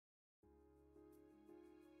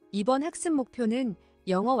이번 학습 목표는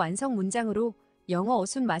영어 완성 문장으로 영어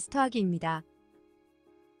어순 마스터하기입니다.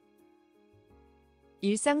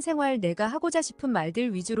 일상생활 내가 하고자 싶은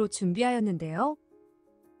말들 위주로 준비하였는데요.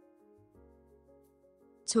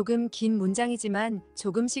 조금 긴 문장이지만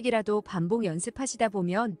조금씩이라도 반복 연습하시다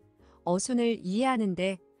보면 어순을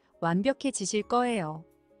이해하는데 완벽해지실 거예요.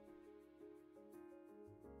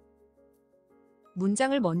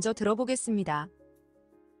 문장을 먼저 들어보겠습니다.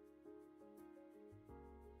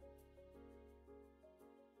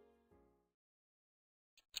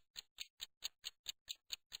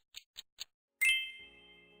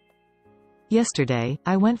 Yesterday,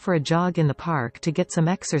 I went for a jog in the park to get some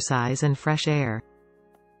exercise and fresh air.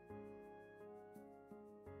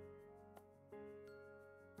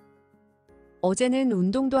 어제는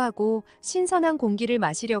운동도 하고 신선한 공기를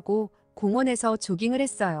마시려고 공원에서 조깅을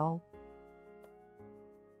했어요.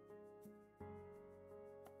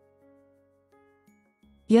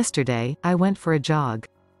 Yesterday, I went for a jog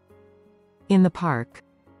in the park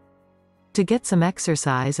to get some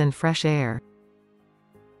exercise and fresh air.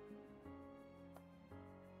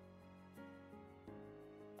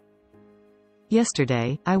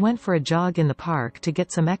 Yesterday, I went for a jog in the park to get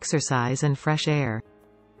some exercise and fresh air.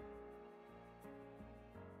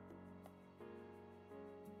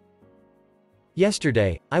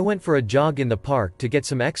 Yesterday, I went for a jog in the park to get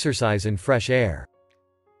some exercise and fresh air.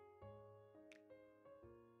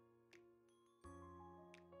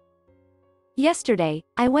 Yesterday,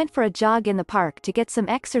 I went for a jog in the park to get some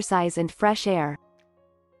exercise and fresh air.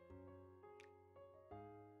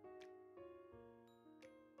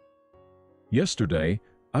 Yesterday,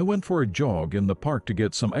 I went for a jog in the park to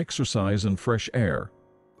get some exercise and fresh air.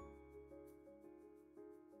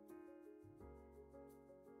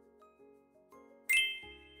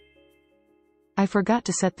 I forgot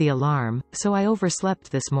to set the alarm, so I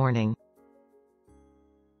overslept this morning.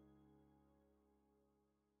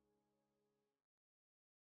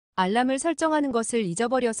 알람을 설정하는 것을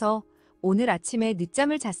잊어버려서 오늘 아침에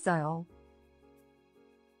늦잠을 잤어요.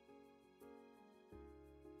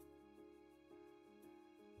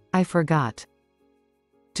 I forgot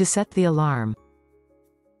to set the alarm,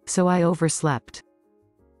 so I overslept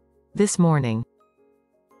this morning.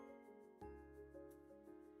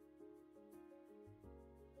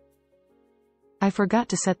 I forgot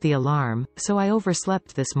to set the alarm, so I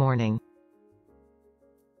overslept this morning.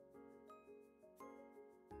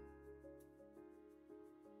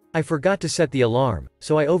 I forgot to set the alarm,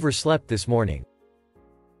 so I overslept this morning.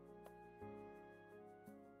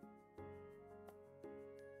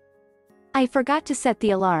 I forgot to set the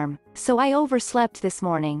alarm, so I overslept this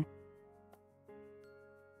morning.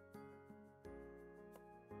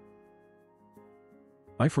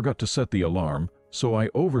 I forgot to set the alarm, so I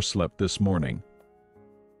overslept this morning.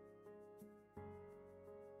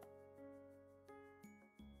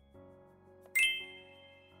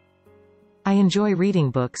 I enjoy reading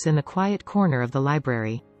books in the quiet corner of the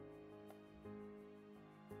library.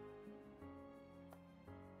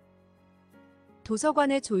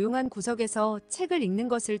 도서관의 조용한 구석에서 책을 읽는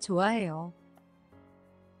것을 좋아해요.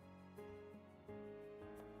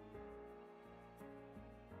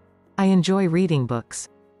 I enjoy reading books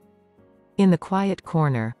in the quiet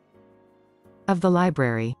corner of the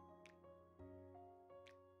library.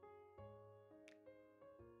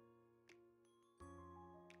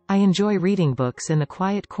 I enjoy reading books in the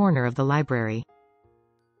quiet corner of the library.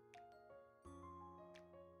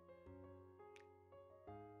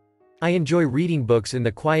 I enjoy reading books in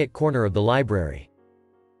the quiet corner of the library.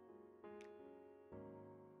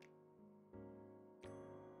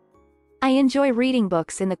 I enjoy reading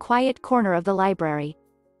books in the quiet corner of the library.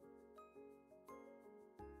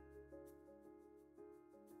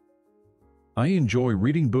 I enjoy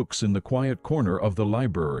reading books in the quiet corner of the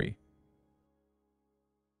library.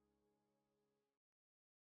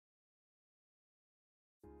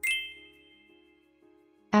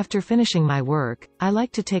 After finishing my work, I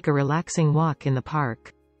like to take a relaxing walk in the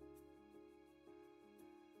park.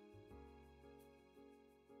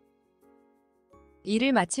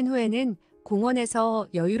 일을 마친 후에는 공원에서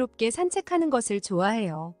여유롭게 산책하는 것을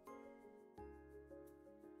좋아해요.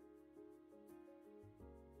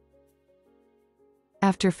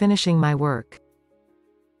 After finishing my work,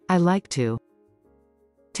 I like to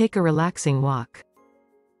take a relaxing walk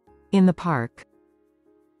in the park.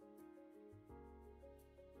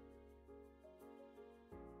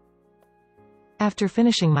 After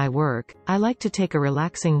finishing my work, I like to take a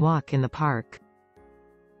relaxing walk in the park.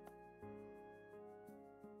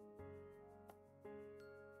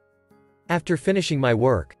 After finishing my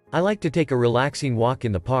work, I like to take a relaxing walk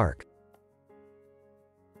in the park.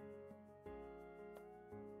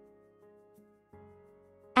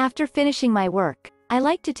 After finishing my work, I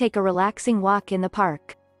like to take a relaxing walk in the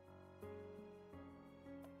park.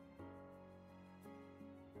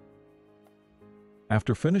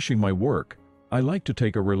 After finishing my work, I like to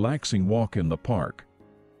take a relaxing walk in the park.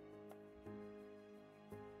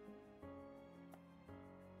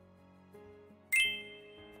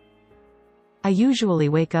 I usually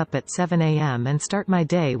wake up at 7 a.m. and start my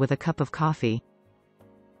day with a cup of coffee.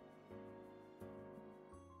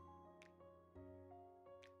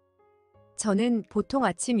 저는 보통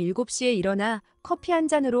아침 7시에 일어나 커피 한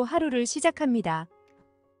잔으로 하루를 시작합니다.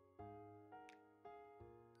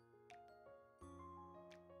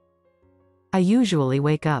 I usually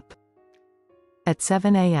wake up at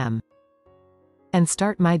 7 a.m. and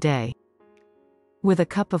start my day with a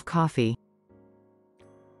cup of coffee.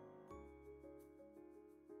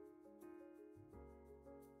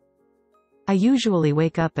 I usually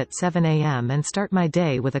wake up at 7 a.m. and start my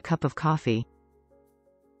day with a cup of coffee.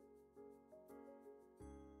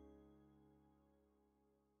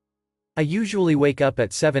 I usually wake up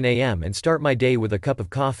at 7 a.m. and start my day with a cup of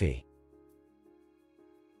coffee.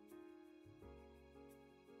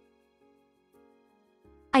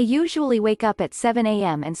 I usually wake up at 7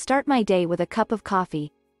 a.m. and start my day with a cup of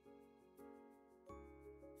coffee.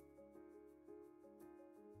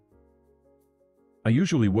 I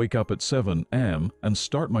usually wake up at 7 a.m. and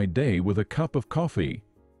start my day with a cup of coffee.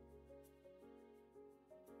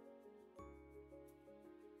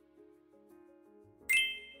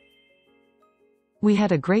 We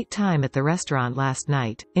had a great time at the restaurant last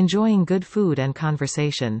night, enjoying good food and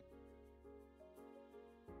conversation.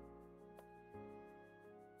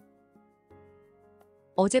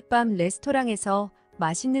 어젯밤 레스토랑에서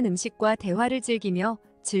맛있는 음식과 대화를 즐기며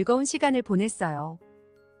즐거운 시간을 보냈어요.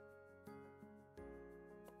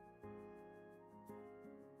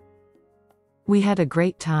 We had a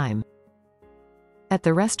great time at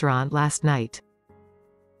the restaurant last night,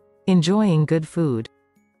 enjoying good food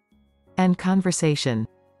and conversation.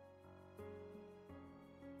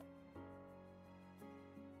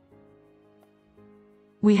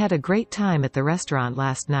 We had a great time at the restaurant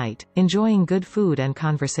last night, enjoying good food and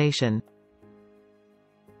conversation.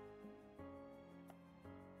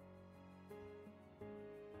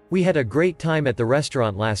 We had a great time at the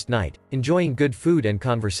restaurant last night, enjoying good food and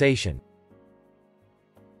conversation.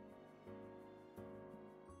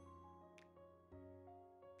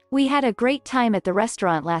 We had a great time at the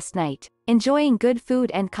restaurant last night, enjoying good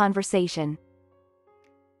food and conversation.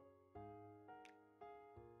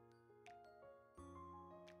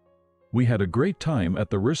 We had a great time at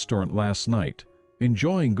the restaurant last night,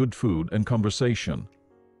 enjoying good food and conversation.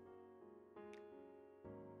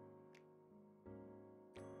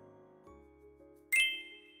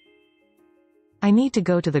 I need to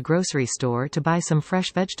go to the grocery store to buy some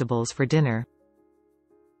fresh vegetables for dinner.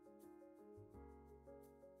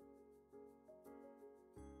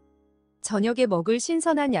 저녁에 먹을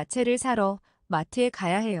신선한 야채를 사러 마트에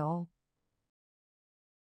가야 해요.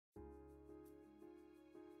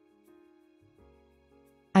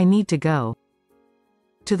 I need to go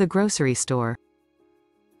to the grocery store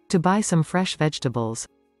to buy some fresh vegetables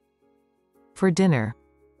for dinner.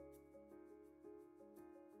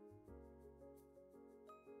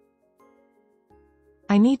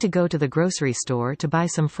 I need to go to the grocery store to buy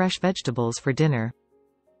some fresh vegetables for dinner.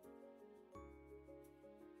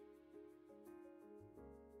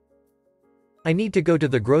 I need to go to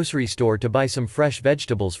the grocery store to buy some fresh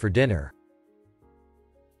vegetables for dinner.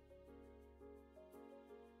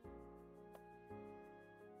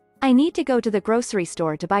 I need to go to the grocery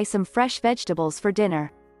store to buy some fresh vegetables for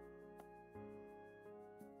dinner.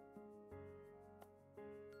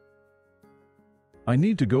 I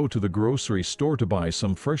need to go to the grocery store to buy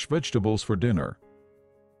some fresh vegetables for dinner.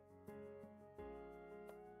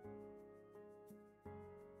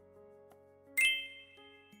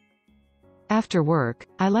 After work,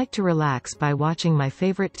 I like to relax by watching my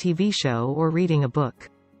favorite TV show or reading a book.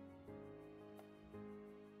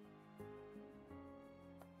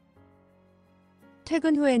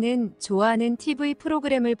 퇴근 후에는 좋아하는 TV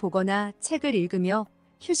프로그램을 보거나 책을 읽으며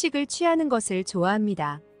휴식을 취하는 것을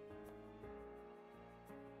좋아합니다.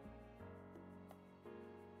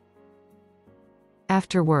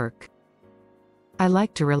 After work, I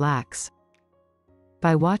like to relax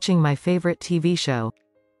by watching my favorite TV show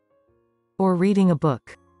or reading a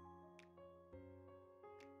book.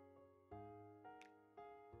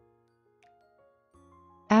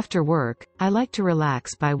 After work, I like to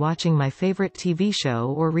relax by watching my favorite TV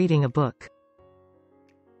show or reading a book.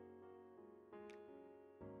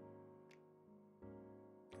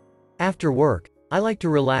 After work, I like to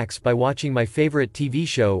relax by watching my favorite TV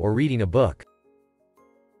show or reading a book.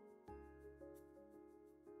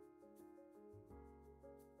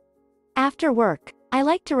 After work, I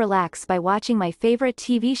like to relax by watching my favorite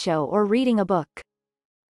TV show or reading a book.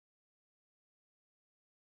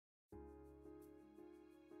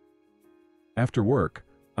 After work,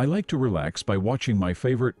 I like to relax by watching my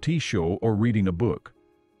favorite TV show or reading a book.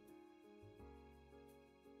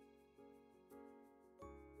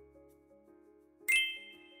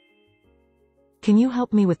 Can you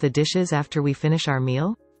help me with the dishes after we finish our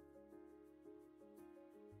meal?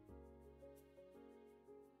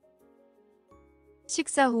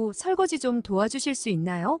 식사 후 설거지 좀 도와주실 수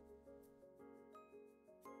있나요?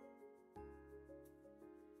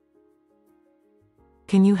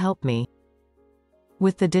 Can you help me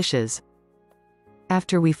with the dishes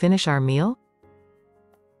after we finish our meal?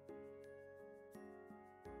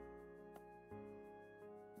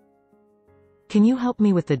 Can you help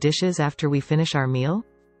me with the dishes after we finish our meal?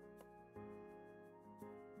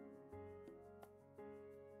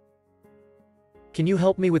 Can you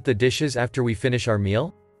help me with the dishes after we finish our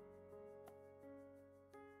meal?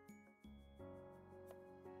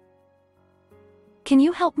 Can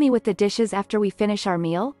you help me with the dishes after we finish our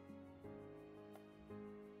meal?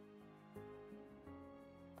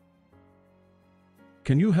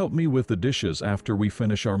 Can you help me with the dishes after we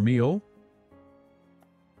finish our meal?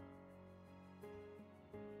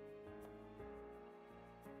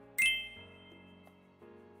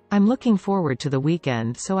 I'm looking forward to the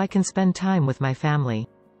weekend so I can spend time with my family.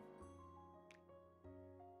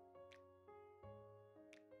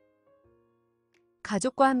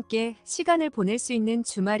 가족과 함께 시간을 보낼 수 있는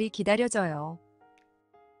주말이 기다려져요.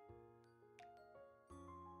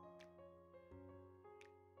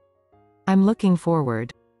 I'm looking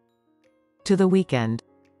forward to the weekend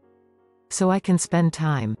so I can spend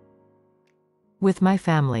time with my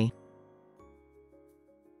family.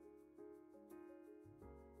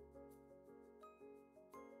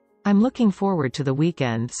 I'm looking forward to the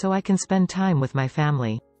weekend so I can spend time with my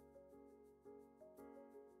family.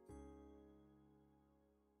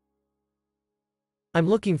 I'm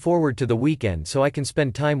looking forward to the weekend so I can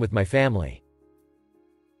spend time with my family.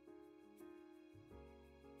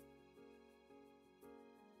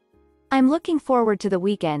 I'm looking forward to the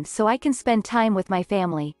weekend so I can spend time with my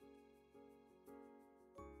family.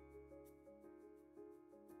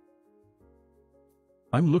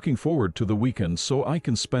 I'm looking forward to the weekend so I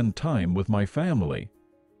can spend time with my family.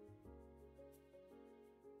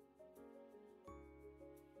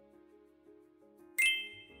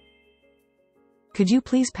 Could you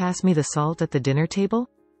please pass me the salt at the dinner table?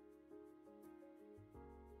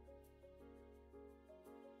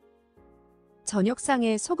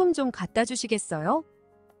 저녁상에 소금 좀 갖다 주시겠어요?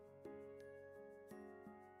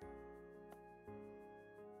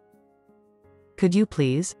 Could you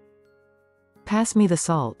please pass me the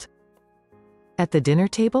salt at the dinner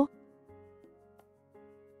table?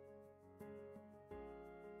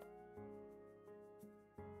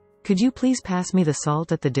 Could you please pass me the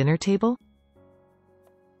salt at the dinner table?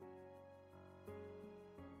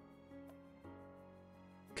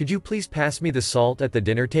 Could you please pass me the salt at the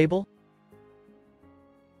dinner table?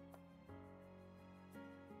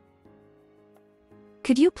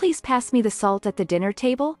 Could you please pass me the salt at the dinner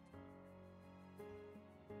table?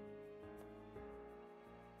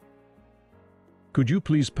 Could you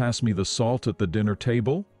please pass me the salt at the dinner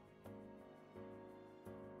table?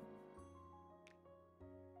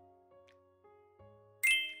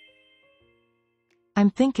 I'm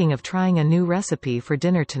thinking of trying a new recipe for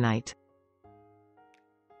dinner tonight.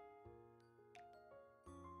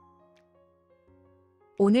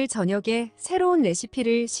 오늘 저녁에 새로운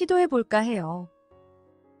레시피를 시도해 볼까 해요.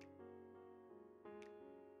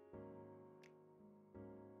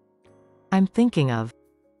 I'm thinking of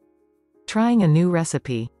trying a new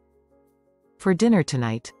recipe for dinner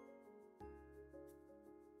tonight.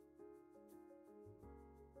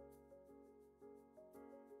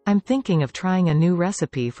 I'm thinking of trying a new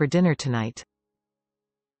recipe for dinner tonight.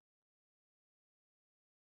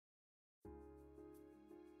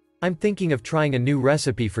 I'm thinking of trying a new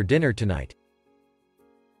recipe for dinner tonight.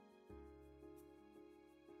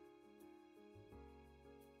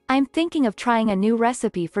 I'm thinking of trying a new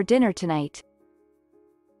recipe for dinner tonight.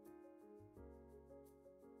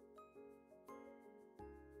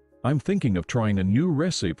 I'm thinking of trying a new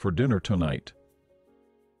recipe for dinner tonight.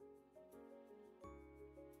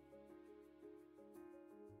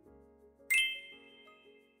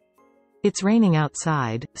 It's raining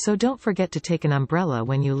outside, so don't forget to take an umbrella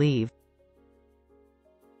when you leave.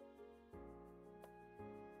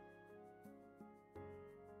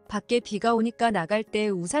 밖에 비가 오니까 나갈 때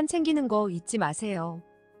우산 챙기는 거 잊지 마세요.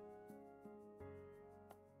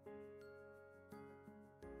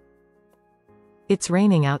 It's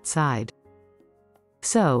raining outside.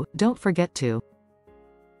 So, don't forget to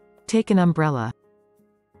take an umbrella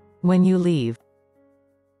when you leave.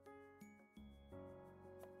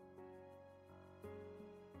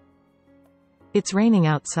 It's raining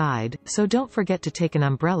outside, so don't forget to take an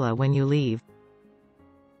umbrella when you leave.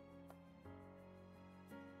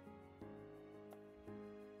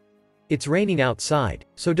 It's raining outside,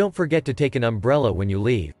 so don't forget to take an umbrella when you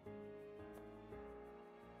leave.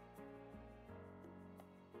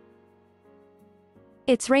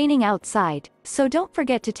 It's raining outside, so don't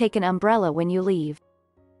forget to take an umbrella when you leave.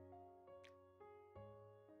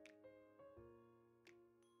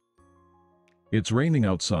 It's raining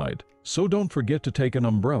outside, so don't forget to take an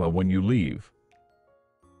umbrella when you leave.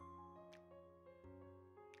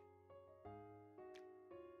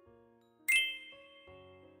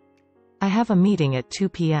 I have a meeting at 2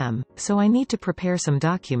 p.m., so I need to prepare some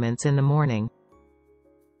documents in the morning.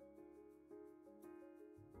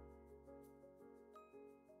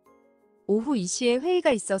 오후 2시에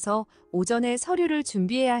회의가 있어서 오전에 서류를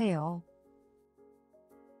준비해야 해요.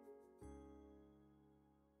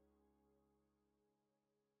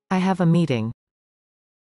 I have a meeting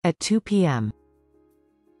at 2 p.m.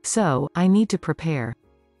 So, I need to prepare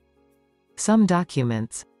some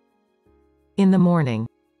documents in the morning.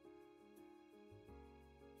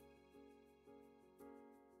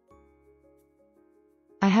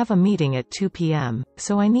 I have a meeting at 2 p.m.,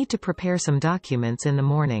 so I need to prepare some documents in the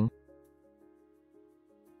morning.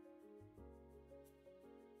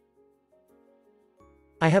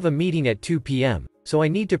 I have a meeting at 2 p.m., so I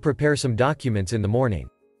need to prepare some documents in the morning.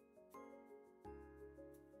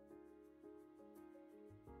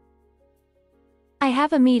 I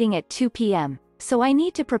have a meeting at 2 p.m., so I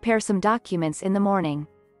need to prepare some documents in the morning.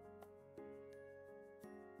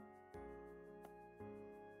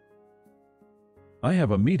 I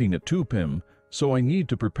have a meeting at 2 p.m., so I need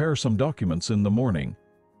to prepare some documents in the morning.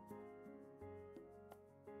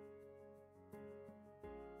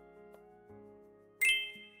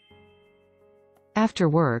 After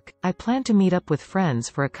work, I plan to meet up with friends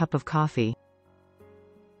for a cup of coffee.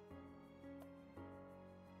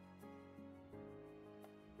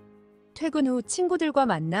 퇴근 후 친구들과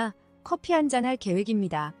만나 커피 한잔 할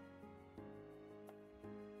계획입니다.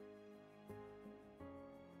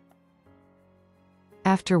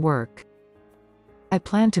 After work, I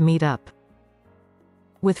plan to meet up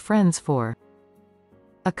with friends for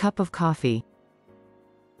a cup of coffee.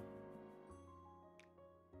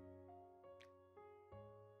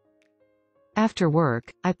 After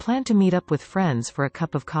work, I plan to meet up with friends for a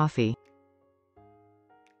cup of coffee.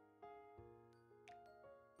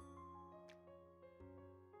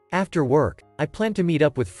 After work, I plan to meet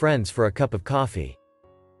up with friends for a cup of coffee.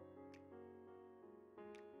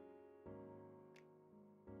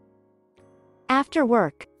 After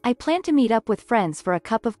work, I plan to meet up with friends for a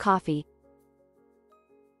cup of coffee.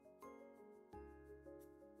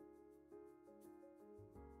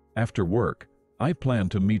 After work, I plan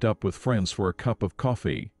to meet up with friends for a cup of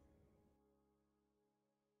coffee.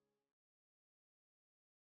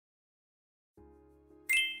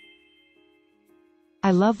 I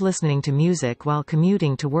love listening to music while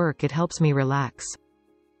commuting to work. It helps me relax.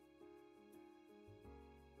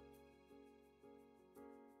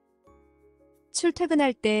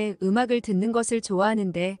 출퇴근할 때 음악을 듣는 것을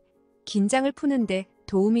좋아하는데 긴장을 푸는데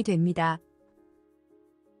도움이 됩니다.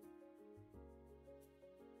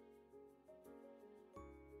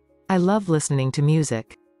 I love listening to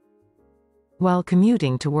music while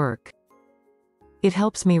commuting to work. It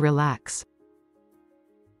helps me relax.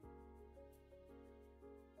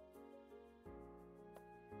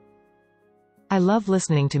 I love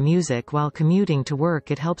listening to music while commuting to work.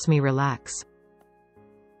 It helps me relax.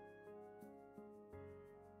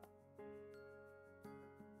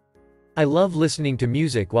 I love listening to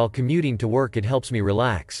music while commuting to work. It helps me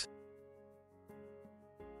relax.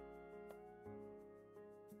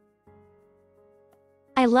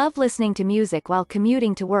 I love listening to music while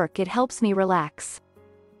commuting to work. It helps me relax.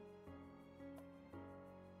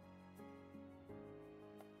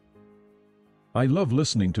 I love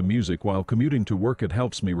listening to music while commuting to work. It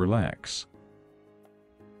helps me relax.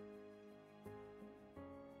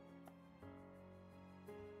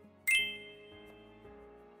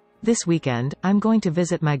 This weekend, I'm going to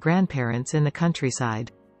visit my grandparents in the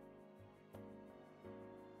countryside.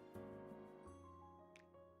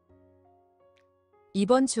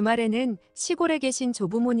 이번 주말에는 시골에 계신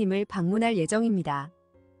조부모님을 방문할 예정입니다.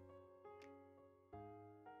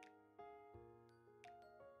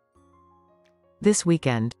 This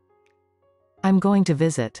weekend, I'm going to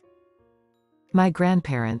visit my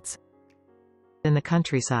grandparents in the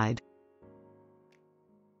countryside.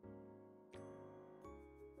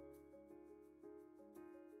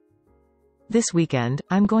 This weekend,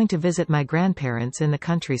 I'm going to visit my grandparents in the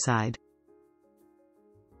countryside.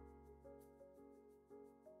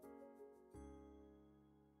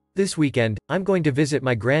 This weekend, I'm going to visit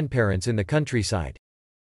my grandparents in the countryside.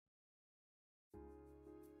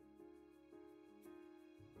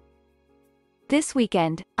 This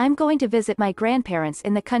weekend, I'm going to visit my grandparents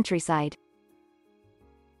in the countryside.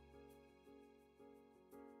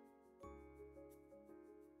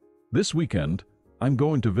 This weekend, I'm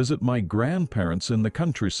going to visit my grandparents in the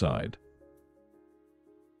countryside.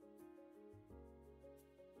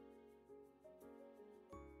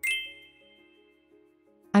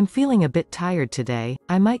 I'm feeling a bit tired today,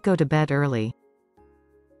 I might go to bed early.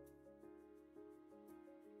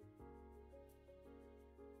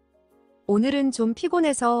 오늘은 좀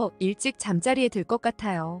피곤해서 일찍 잠자리에 들 것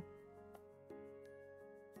같아요.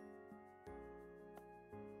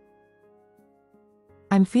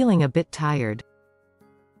 I'm feeling a bit tired.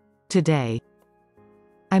 Today.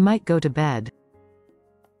 I might go to bed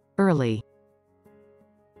early.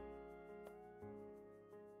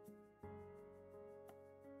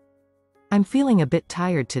 I'm feeling a bit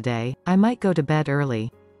tired today, I might go to bed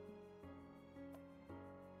early.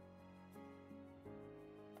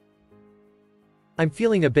 I'm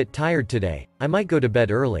feeling a bit tired today, I might go to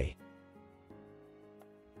bed early.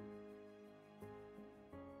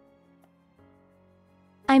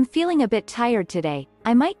 I'm feeling a bit tired today,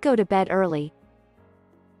 I might go to bed early.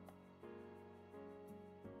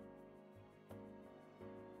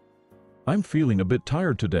 I'm feeling a bit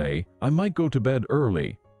tired today, I might go to bed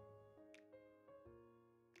early.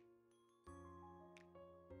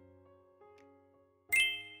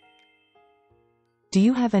 Do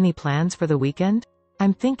you have any plans for the weekend?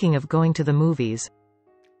 I'm thinking of going to the movies.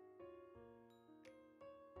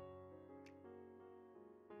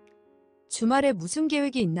 주말에 무슨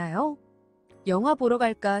계획이 있나요? 영화 보러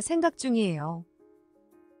갈까 생각 중이에요.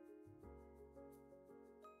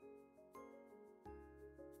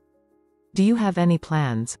 Do you have any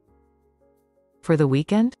plans for the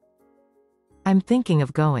weekend? I'm thinking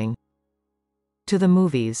of going to the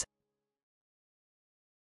movies.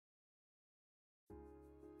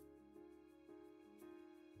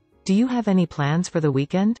 Do you have any plans for the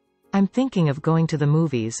weekend? I'm thinking of going to the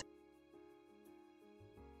movies.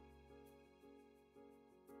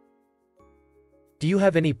 Do you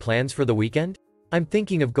have any plans for the weekend? I'm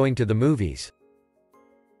thinking of going to the movies.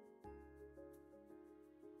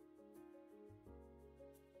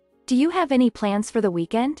 Do you have any plans for the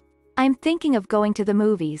weekend? I'm thinking of going to the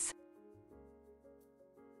movies.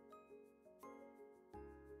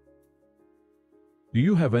 Do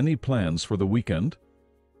you have any plans for the weekend?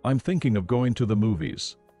 I'm thinking of going to the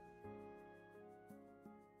movies.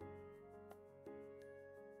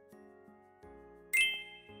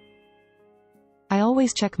 I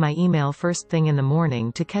always check my email first thing in the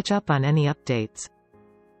morning to catch up on any updates.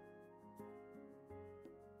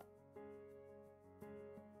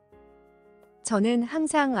 저는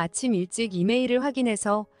항상 아침 일찍 이메일을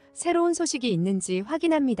확인해서 새로운 소식이 있는지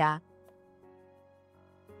확인합니다.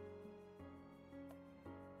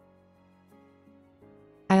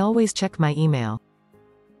 I always check my email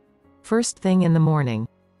first thing in the morning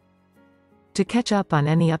to catch up on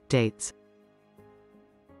any updates.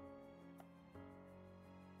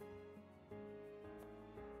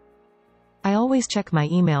 I always check my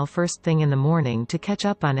email first thing in the morning to catch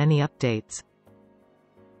up on any updates.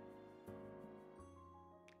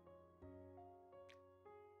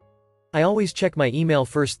 I always check my email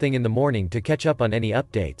first thing in the morning to catch up on any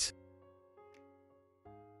updates.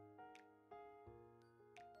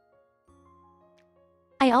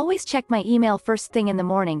 I always check my email first thing in the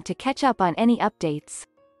morning to catch up on any updates.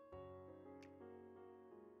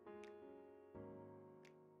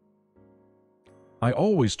 I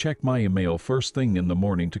always check my email first thing in the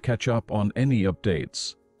morning to catch up on any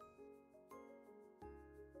updates.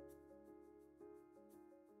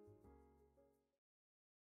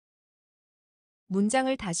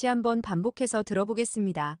 문장을 다시 한번 반복해서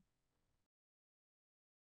들어보겠습니다.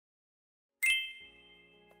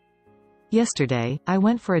 Yesterday, I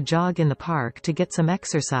went for a jog in the park to get some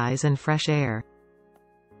exercise and fresh air.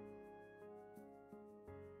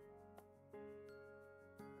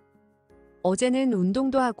 어제는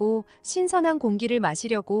운동도 하고 신선한 공기를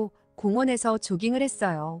마시려고 공원에서 조깅을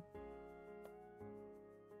했어요.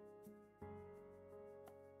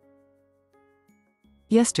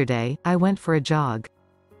 Yesterday, I went for a jog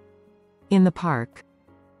in the park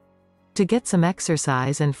to get some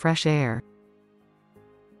exercise and fresh air.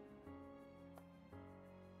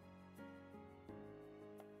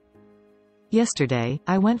 Yesterday,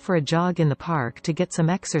 I went for a jog in the park to get some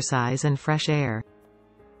exercise and fresh air.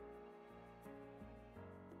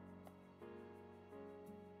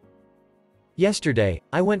 Yesterday,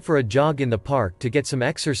 I went for a jog in the park to get some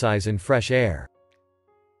exercise and fresh air.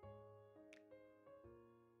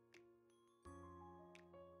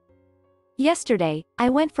 Yesterday,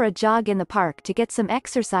 I went for a jog in the park to get some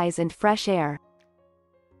exercise and fresh air.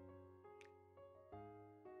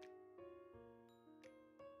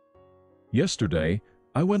 Yesterday,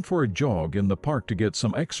 I went for a jog in the park to get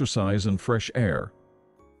some exercise and fresh air.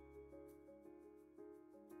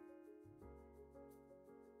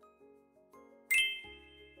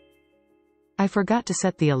 I forgot to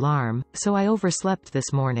set the alarm, so I overslept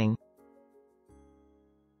this morning.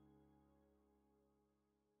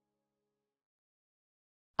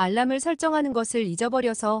 알람을 설정하는 것을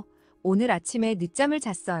잊어버려서 오늘 아침에 늦잠을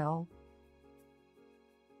잤어요.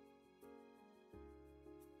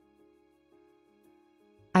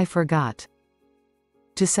 I forgot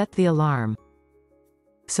to set the alarm,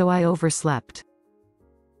 so I overslept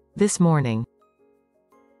this morning.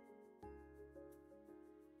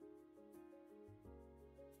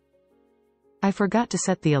 I forgot to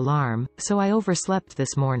set the alarm, so I overslept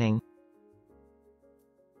this morning.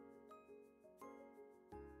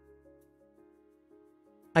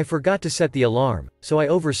 I forgot to set the alarm, so I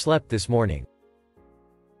overslept this morning.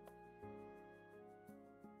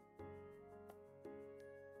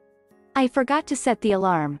 I forgot to set the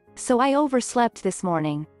alarm, so I overslept this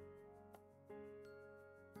morning.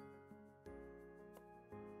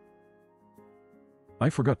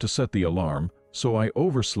 I forgot to set the alarm, so I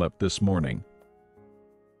overslept this morning.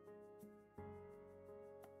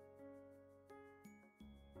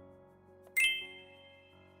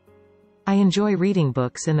 I enjoy reading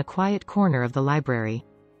books in the quiet corner of the library.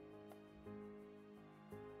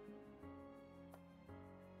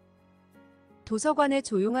 도서관의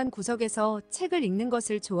조용한 구석에서 책을 읽는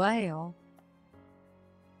것을 좋아해요.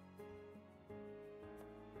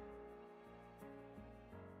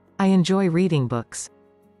 I enjoy reading books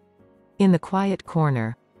in the quiet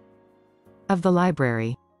corner of the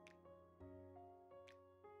library.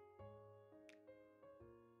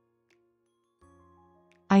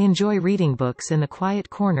 I enjoy reading books in the quiet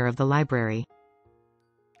corner of the library.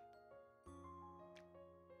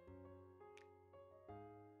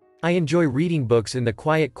 I enjoy reading books in the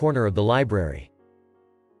quiet corner of the library.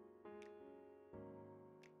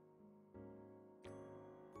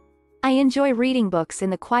 I enjoy reading books in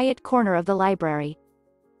the quiet corner of the library.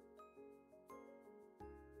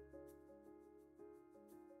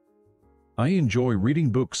 I enjoy reading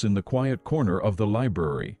books in the quiet corner of the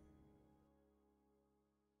library.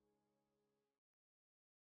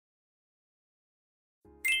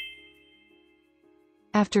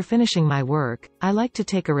 After finishing my work, I like to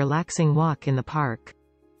take a relaxing walk in the park.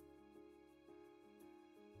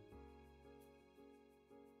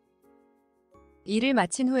 일을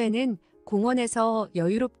마친 후에는 공원에서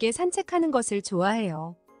여유롭게 산책하는 것을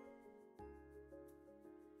좋아해요.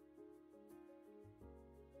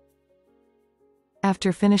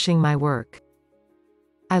 After finishing my work,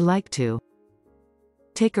 I like to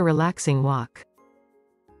take a relaxing walk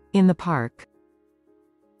in the park.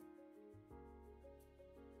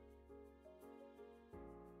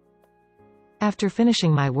 After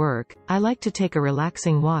finishing my work, I like to take a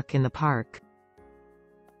relaxing walk in the park.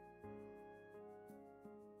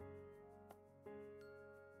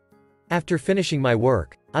 After finishing my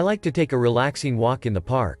work, I like to take a relaxing walk in the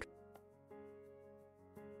park.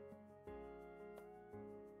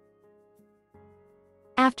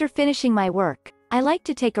 After finishing my work, I like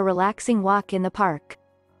to take a relaxing walk in the park.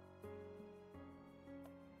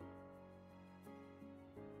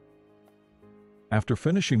 After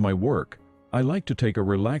finishing my work, I like to take a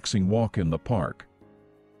relaxing walk in the park.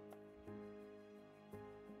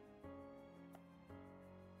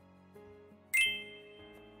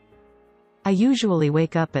 I usually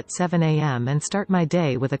wake up at 7 a.m. and start my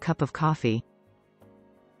day with a cup of coffee.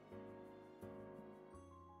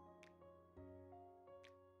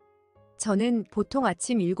 저는 보통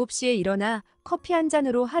아침 7시에 일어나 커피 한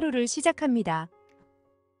잔으로 하루를 시작합니다.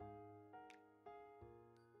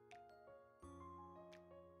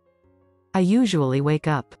 I usually wake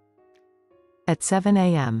up at 7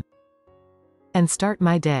 a.m. and start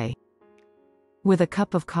my day with a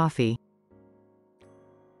cup of coffee.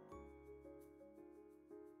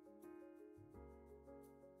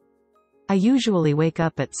 I usually wake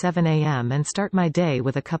up at 7 a.m. and start my day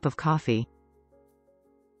with a cup of coffee.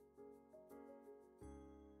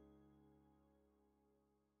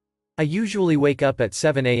 I usually wake up at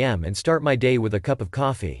 7 a.m. and start my day with a cup of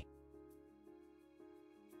coffee.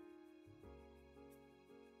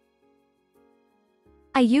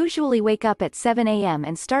 I usually wake up at 7 a.m.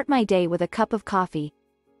 and start my day with a cup of coffee.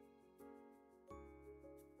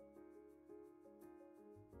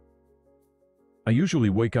 I usually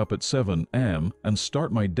wake up at 7 a.m. and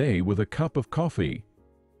start my day with a cup of coffee.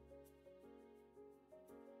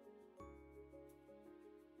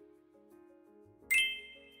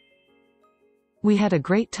 We had a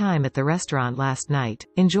great time at the restaurant last night,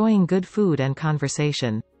 enjoying good food and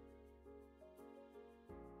conversation.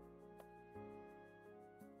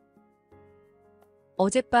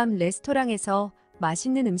 어젯밤 레스토랑에서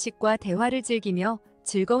맛있는 음식과 대화를 즐기며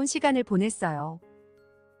즐거운 시간을 보냈어요.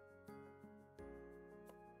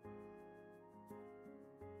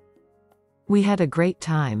 We had a great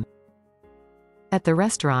time at the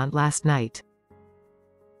restaurant last night,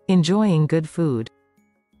 enjoying good food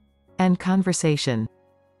and conversation.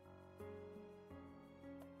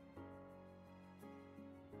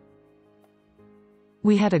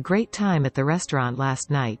 We had a great time at the restaurant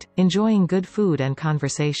last night, enjoying good food and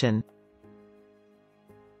conversation.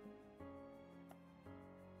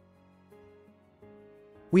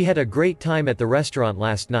 We had a great time at the restaurant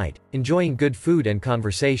last night, enjoying good food and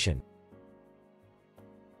conversation.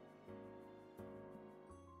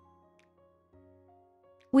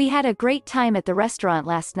 We had a great time at the restaurant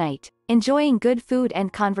last night, enjoying good food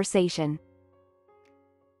and conversation.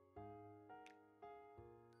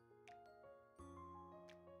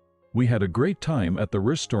 We had a great time at the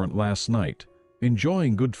restaurant last night,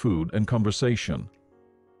 enjoying good food and conversation.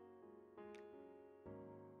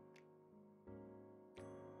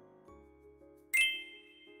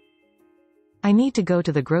 I need to go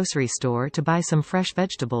to the grocery store to buy some fresh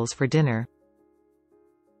vegetables for dinner.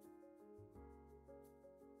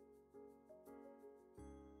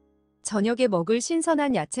 저녁에 먹을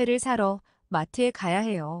신선한 야채를 사러 마트에 가야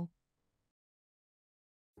해요.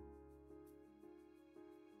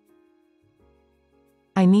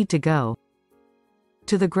 I need to go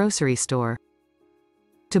to the grocery store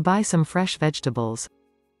to buy some fresh vegetables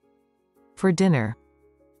for dinner.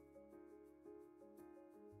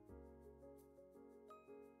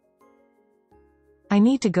 I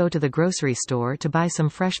need to go to the grocery store to buy some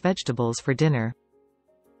fresh vegetables for dinner.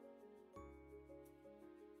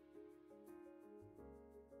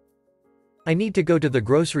 I need to go to the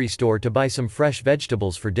grocery store to buy some fresh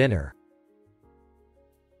vegetables for dinner.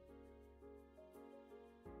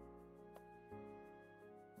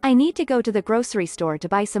 I need to go to the grocery store to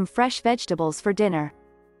buy some fresh vegetables for dinner.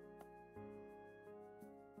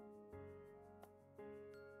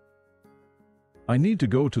 I need to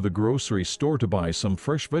go to the grocery store to buy some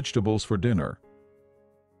fresh vegetables for dinner.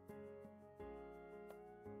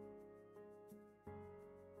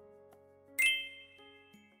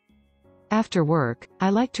 After work, I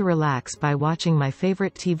like to relax by watching my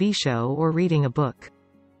favorite TV show or reading a book.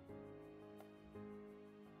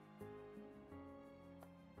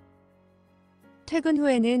 퇴근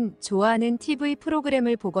후에는 좋아하는 TV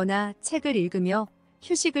프로그램을 보거나 책을 읽으며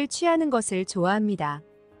휴식을 취하는 것을 좋아합니다.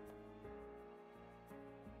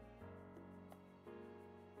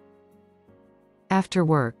 After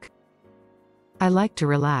work, I like to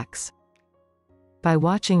relax by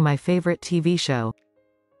watching my favorite TV show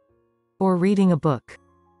or reading a book.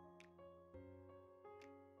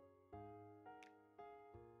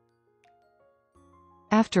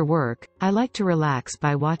 After work, I like to relax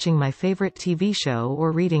by watching my favorite TV show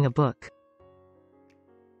or reading a book.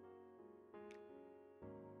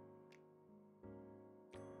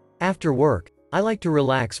 After work, I like to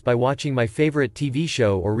relax by watching my favorite TV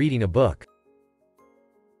show or reading a book.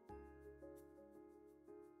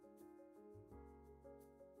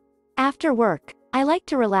 After work, I like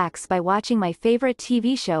to relax by watching my favorite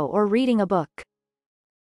TV show or reading a book.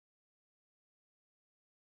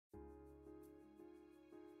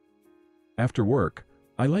 After work,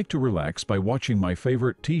 I like to relax by watching my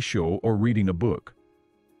favorite TV show or reading a book.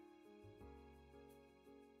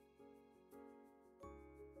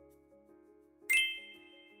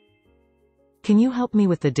 Can you help me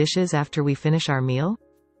with the dishes after we finish our meal?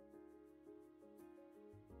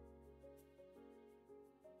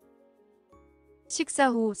 식사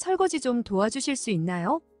후 설거지 좀 도와주실 수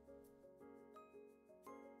있나요?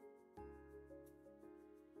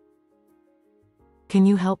 Can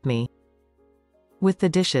you help me with the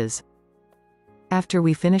dishes after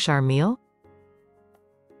we finish our meal?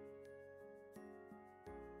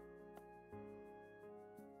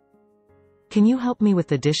 Can you help me with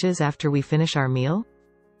the dishes after we finish our meal?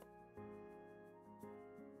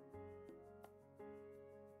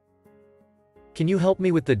 Can you help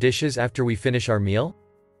me with the dishes after we finish our meal?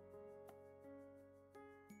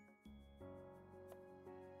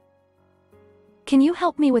 Can you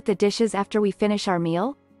help me with the dishes after we finish our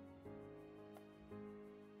meal?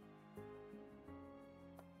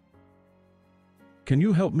 Can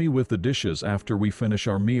you help me with the dishes after we finish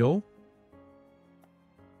our meal?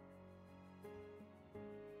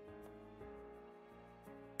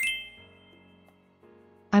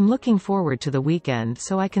 I'm looking forward to the weekend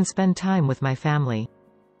so I can spend time with my family.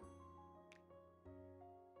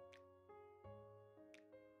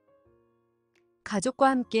 가족과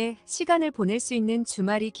함께 시간을 보낼 수 있는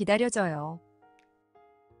주말이 기다려져요.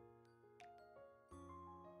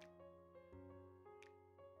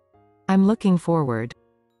 I'm looking forward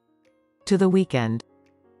to the weekend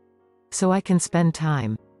so I can spend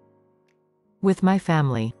time with my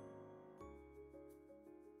family.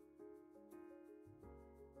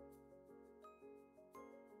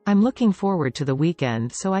 I'm looking forward to the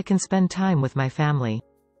weekend so I can spend time with my family.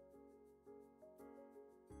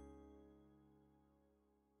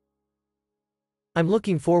 I'm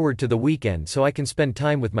looking forward to the weekend so I can spend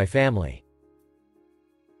time with my family.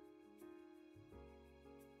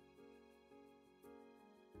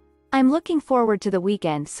 I'm looking forward to the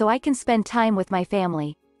weekend so I can spend time with my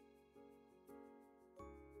family.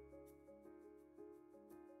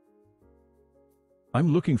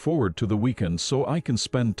 I'm looking forward to the weekend so I can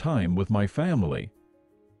spend time with my family.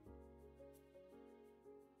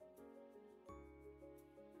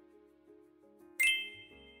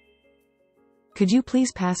 Could you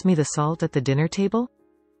please pass me the salt at the dinner table?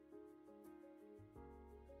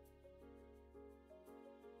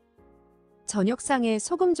 저녁상에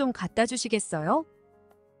소금 좀 갖다 주시겠어요?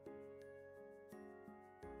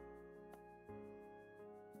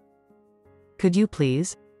 Could you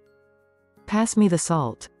please pass me the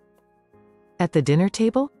salt at the dinner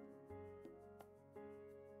table?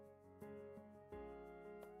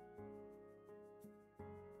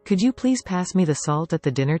 Could you please pass me the salt at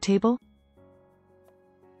the dinner table?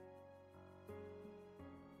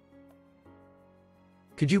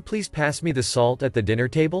 Could you please pass me the salt at the dinner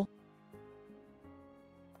table?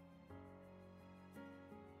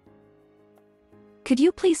 Could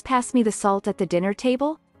you please pass me the salt at the dinner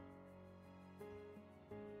table?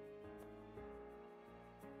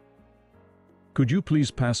 Could you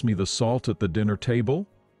please pass me the salt at the dinner table?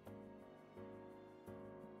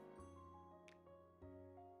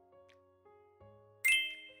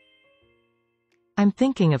 I'm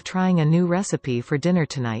thinking of trying a new recipe for dinner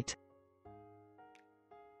tonight.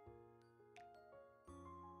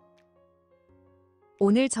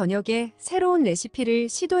 오늘 저녁에 새로운 레시피를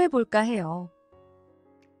시도해 볼까 해요.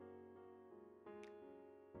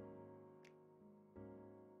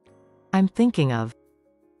 I'm thinking of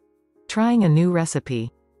trying a new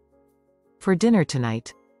recipe for dinner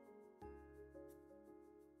tonight.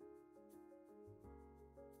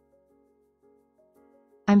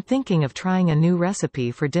 I'm thinking of trying a new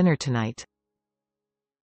recipe for dinner tonight.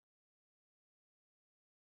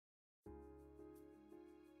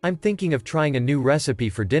 I'm thinking of trying a new recipe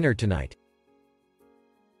for dinner tonight.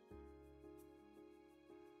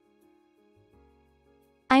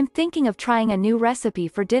 I'm thinking of trying a new recipe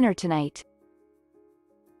for dinner tonight.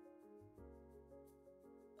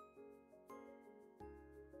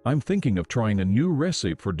 I'm thinking of trying a new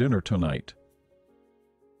recipe for dinner tonight.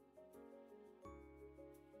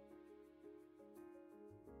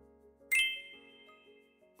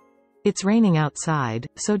 It's raining outside,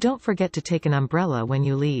 so don't forget to take an umbrella when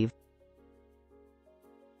you leave.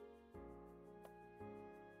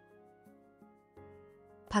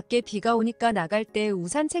 밖에 비가 오니까 나갈 때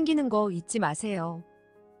우산 챙기는 거 잊지 마세요.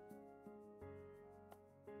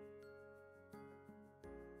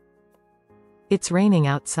 It's raining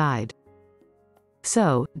outside,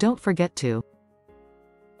 so don't forget to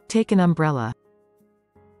take an umbrella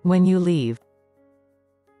when you leave.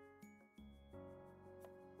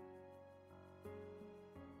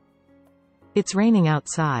 It's raining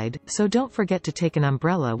outside, so don't forget to take an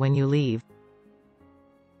umbrella when you leave.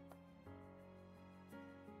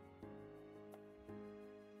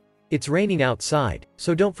 It's raining outside,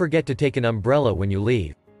 so don't forget to take an umbrella when you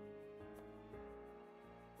leave.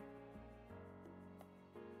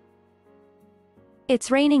 It's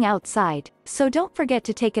raining outside, so don't forget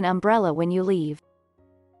to take an umbrella when you leave.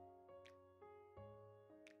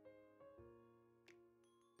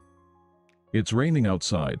 It's raining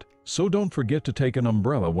outside, so don't forget to take an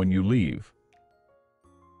umbrella when you leave.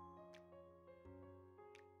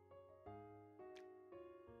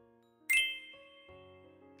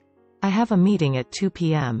 I have a meeting at 2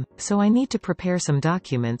 p.m., so I need to prepare some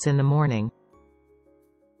documents in the morning.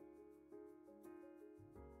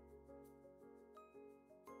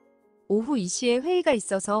 오후 2시에 회의가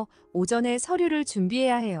있어서 오전에 서류를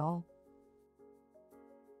준비해야 해요.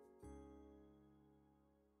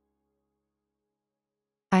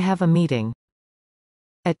 I have a meeting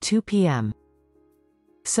at 2 p.m.,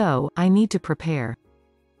 so I need to prepare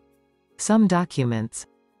some documents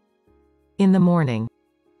in the morning.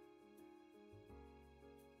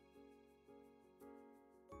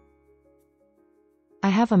 I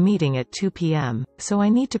have a meeting at 2 p.m., so I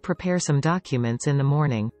need to prepare some documents in the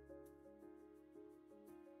morning.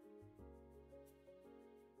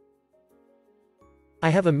 I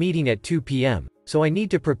have a meeting at 2 p.m., so I need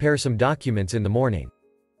to prepare some documents in the morning.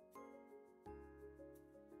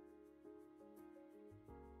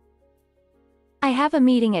 I have a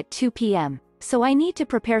meeting at 2 p.m., so I need to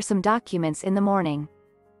prepare some documents in the morning.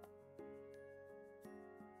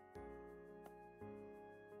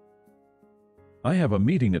 I have a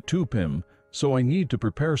meeting at 2 p.m., so I need to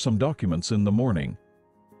prepare some documents in the morning.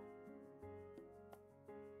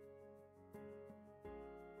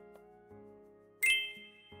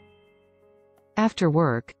 After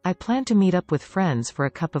work, I plan to meet up with friends for a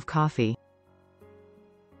cup of coffee.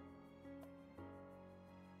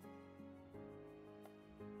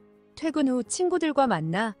 퇴근 후 친구들과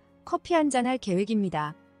만나 커피 한잔 할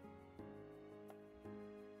계획입니다.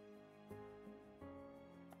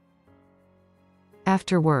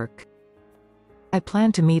 After work, I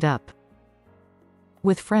plan to meet up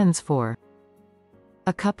with friends for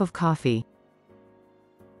a cup of coffee.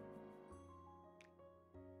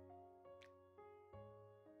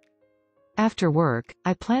 After work,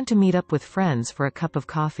 I plan to meet up with friends for a cup of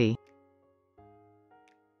coffee.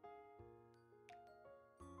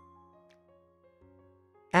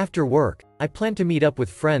 After work, I plan to meet up with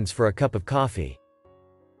friends for a cup of coffee.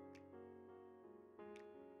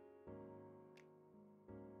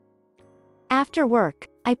 After work,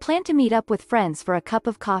 I plan to meet up with friends for a cup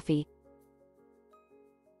of coffee.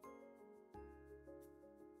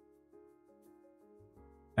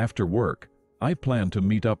 After work, I plan to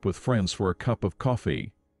meet up with friends for a cup of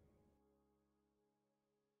coffee.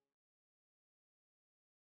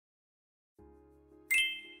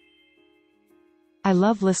 I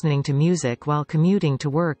love listening to music while commuting to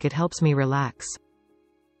work. It helps me relax.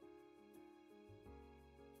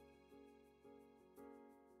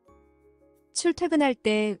 출퇴근할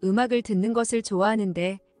때 음악을 듣는 것을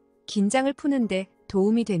좋아하는데 긴장을 푸는데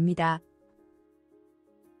도움이 됩니다.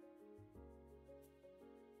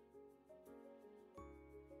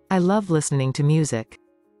 I love listening to music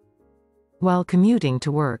while commuting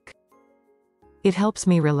to work. It helps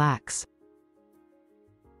me relax.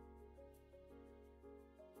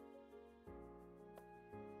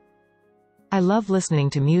 I love listening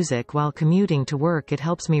to music while commuting to work. It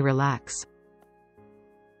helps me relax.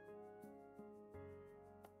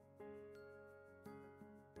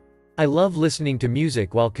 I love listening to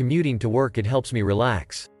music while commuting to work. It helps me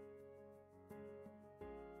relax.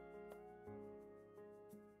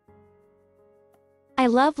 I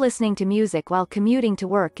love listening to music while commuting to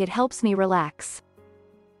work. It helps me relax.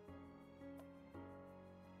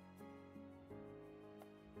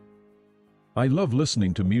 I love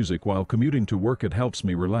listening to music while commuting to work. It helps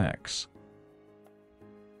me relax.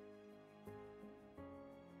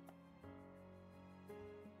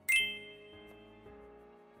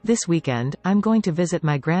 This weekend, I'm going to visit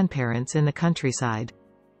my grandparents in the countryside.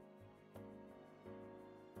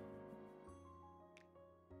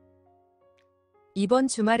 이번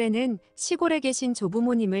주말에는 시골에 계신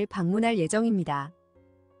조부모님을 방문할 예정입니다.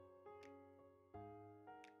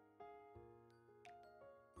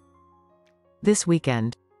 This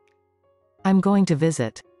weekend, I'm going to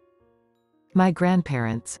visit my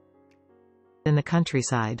grandparents in the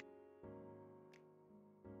countryside.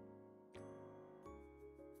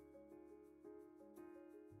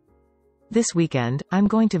 This weekend, I'm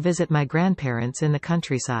going to visit my grandparents in the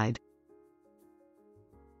countryside.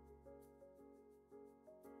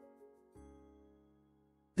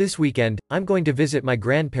 This weekend, I'm going to visit my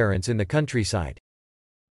grandparents in the countryside.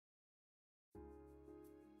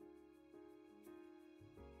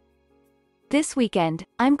 This weekend,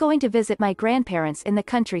 I'm going to visit my grandparents in the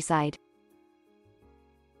countryside.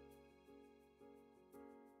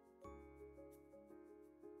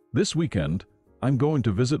 This weekend, I'm going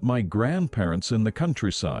to visit my grandparents in the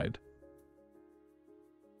countryside.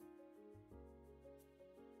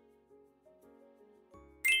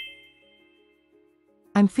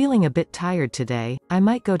 I'm feeling a bit tired today. I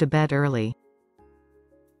might go to bed early.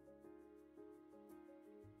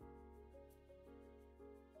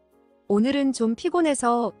 오늘은 좀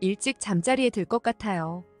피곤해서 일찍 잠자리에 들 것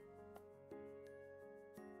같아요.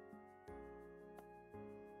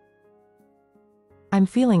 I'm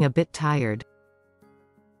feeling a bit tired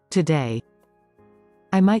today.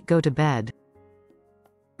 I might go to bed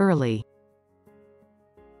early.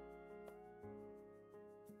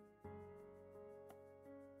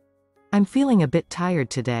 I'm feeling a bit tired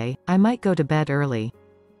today. I might go to bed early.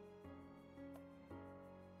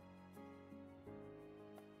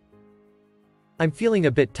 I'm feeling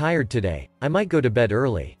a bit tired today. I might go to bed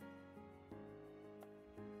early.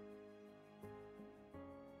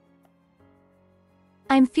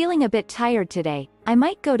 I'm feeling a bit tired today. I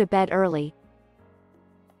might go to bed early.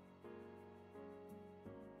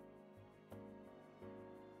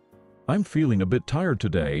 I'm feeling a bit tired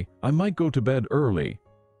today. I might go to bed early.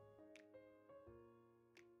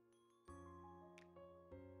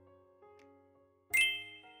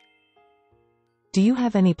 Do you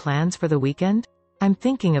have any plans for the weekend? I'm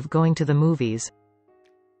thinking of going to the movies.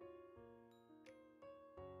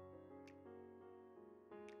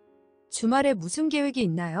 주말에 무슨 계획이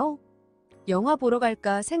있나요? 영화 보러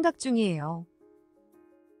갈까 생각 중이에요.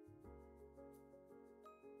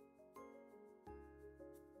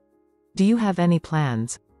 Do you have any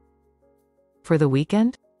plans for the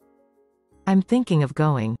weekend? I'm thinking of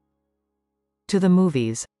going to the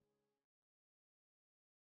movies.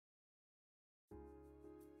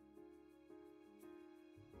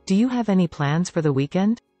 Do you have any plans for the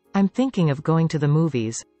weekend? I'm thinking of going to the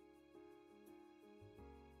movies.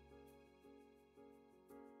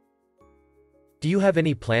 Do you have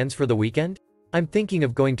any plans for the weekend? I'm thinking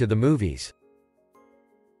of going to the movies.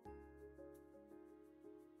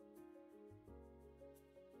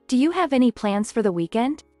 Do you have any plans for the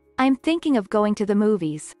weekend? I'm thinking of going to the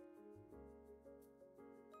movies.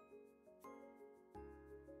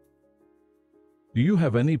 Do you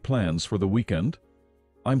have any plans for the weekend?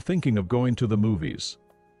 I'm thinking of going to the movies.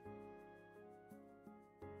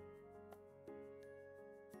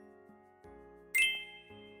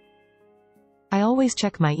 I always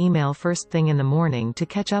check my email first thing in the morning to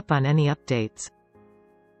catch up on any updates.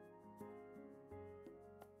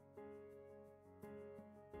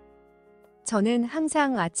 저는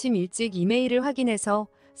항상 아침 일찍 이메일을 확인해서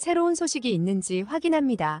새로운 소식이 있는지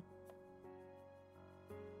확인합니다.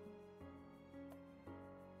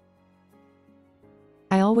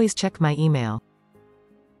 I always check my email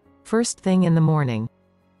first thing in the morning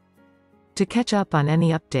to catch up on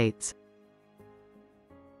any updates.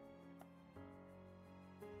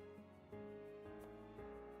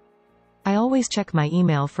 I always check my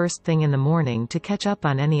email first thing in the morning to catch up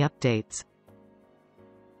on any updates.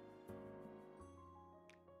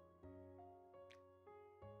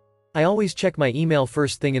 I always check my email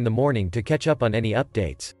first thing in the morning to catch up on any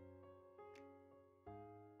updates.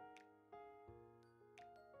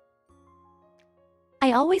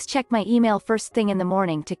 I always check my email first thing in the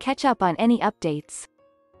morning to catch up on any updates.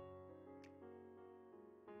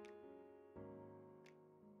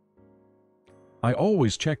 I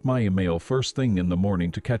always check my email first thing in the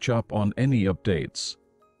morning to catch up on any updates.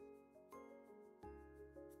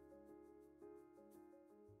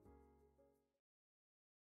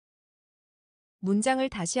 문장을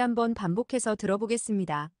다시 한번 반복해서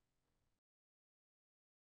들어보겠습니다.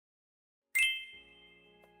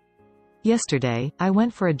 Yesterday, I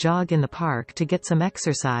went for a jog in the park to get some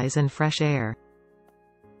exercise and fresh air.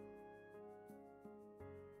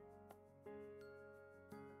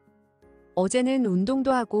 어제는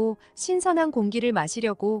운동도 하고 신선한 공기를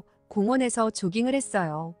마시려고 공원에서 조깅을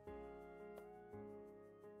했어요.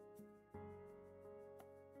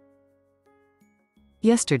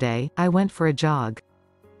 Yesterday, I went for a jog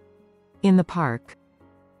in the park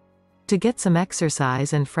to get some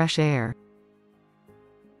exercise and fresh air.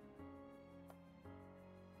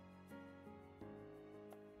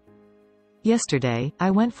 Yesterday, I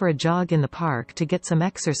went for a jog in the park to get some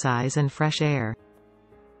exercise and fresh air.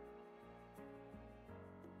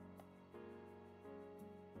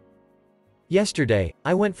 Yesterday,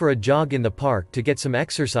 I went for a jog in the park to get some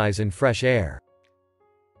exercise and fresh air.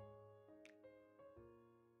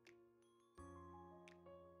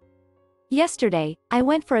 Yesterday, I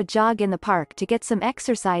went for a jog in the park to get some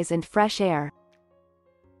exercise and fresh air.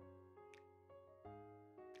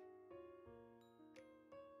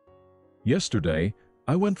 Yesterday,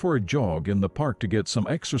 I went for a jog in the park to get some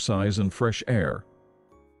exercise and fresh air.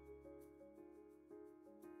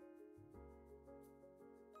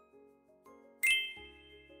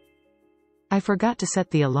 I forgot to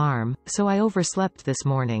set the alarm, so I overslept this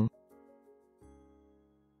morning.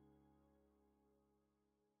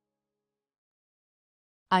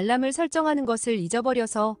 알람을 설정하는 것을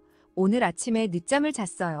잊어버려서 오늘 아침에 늦잠을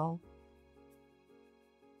잤어요.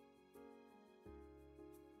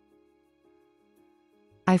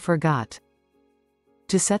 I forgot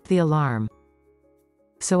to set the alarm,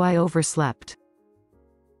 so I overslept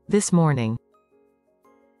this morning.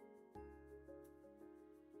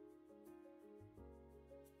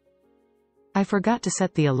 I forgot to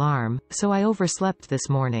set the alarm, so I overslept this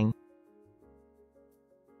morning.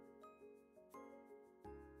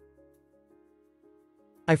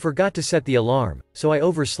 I forgot to set the alarm, so I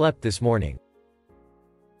overslept this morning.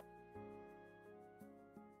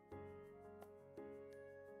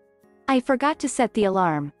 I forgot to set the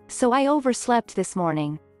alarm, so I overslept this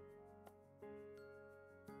morning.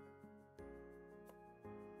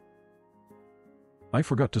 I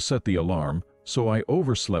forgot to set the alarm, so I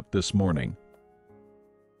overslept this morning.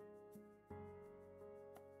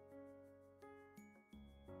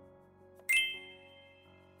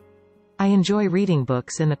 I enjoy reading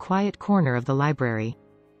books in the quiet corner of the library.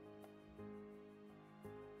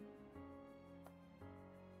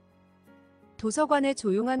 도서관의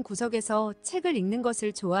조용한 구석에서 책을 읽는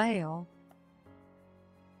것을 좋아해요.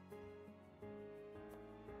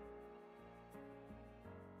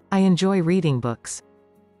 I enjoy reading books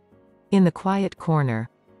in the quiet corner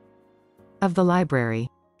of the library.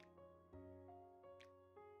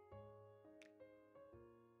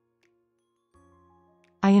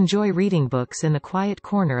 I enjoy reading books in the quiet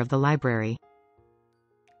corner of the library.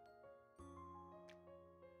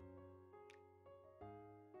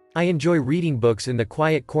 I enjoy reading books in the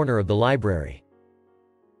quiet corner of the library.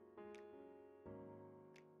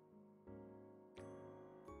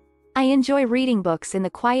 I enjoy reading books in the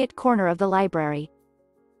quiet corner of the library.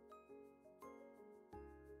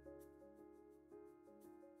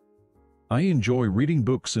 I enjoy reading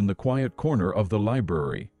books in the quiet corner of the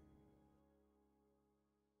library.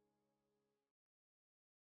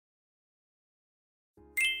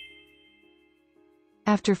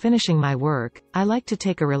 After finishing my work, I like to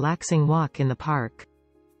take a relaxing walk in the park.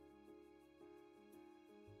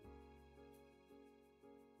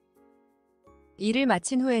 일을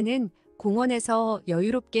마친 후에는 공원에서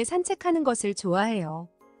여유롭게 산책하는 것을 좋아해요.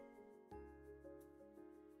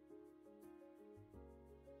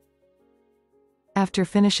 After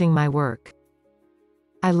finishing my work,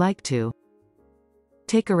 I like to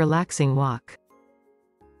take a relaxing walk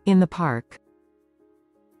in the park.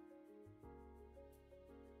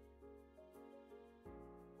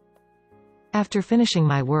 After finishing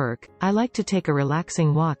my work, I like to take a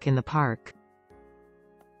relaxing walk in the park.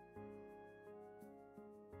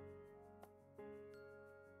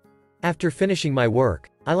 After finishing my work,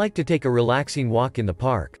 I like to take a relaxing walk in the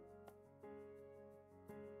park.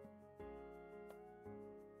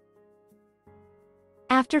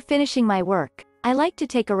 After finishing my work, I like to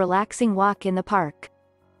take a relaxing walk in the park.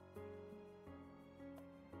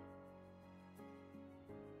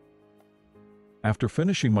 After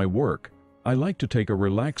finishing my work, I like to take a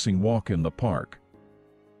relaxing walk in the park.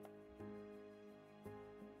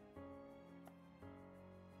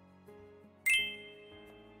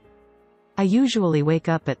 I usually wake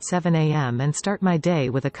up at 7 a.m. and start my day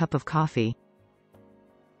with a cup of coffee.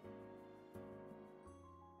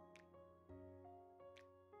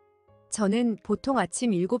 저는 보통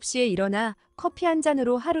아침 7시에 일어나 커피 한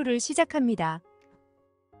잔으로 하루를 시작합니다.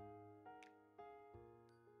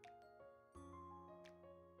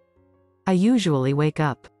 I usually wake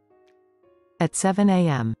up at 7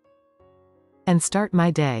 a.m. and start my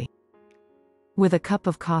day with a cup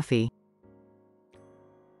of coffee.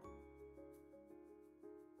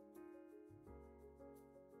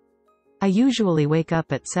 I usually wake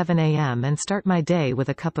up at 7 a.m. and start my day with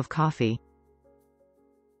a cup of coffee.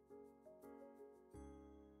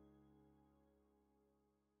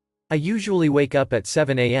 I usually wake up at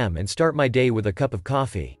 7 a.m. and start my day with a cup of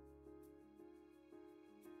coffee.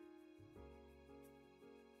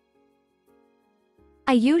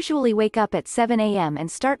 I usually wake up at 7 a.m.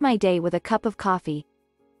 and start my day with a cup of coffee.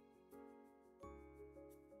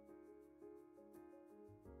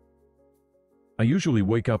 I usually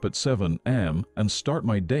wake up at 7 a.m. and start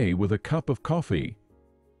my day with a cup of coffee.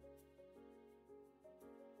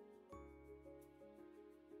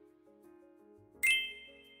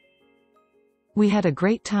 We had a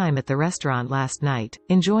great time at the restaurant last night,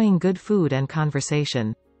 enjoying good food and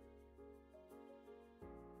conversation.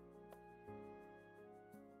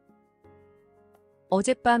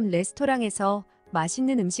 어젯밤 레스토랑에서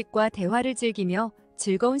맛있는 음식과 대화를 즐기며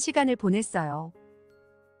즐거운 시간을 보냈어요.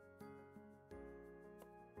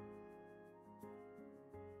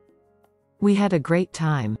 We had a great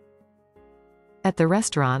time at the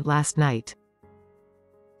restaurant last night,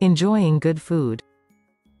 enjoying good food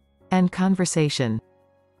and conversation.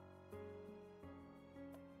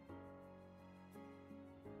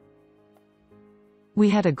 We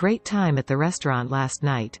had a great time at the restaurant last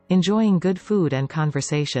night, enjoying good food and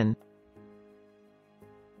conversation.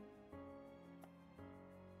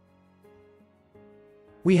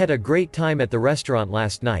 We had a great time at the restaurant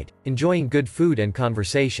last night, enjoying good food and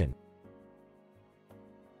conversation.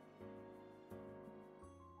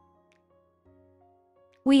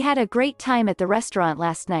 We had a great time at the restaurant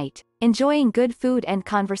last night, enjoying good food and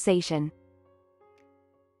conversation.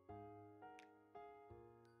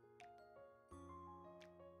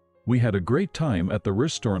 We had a great time at the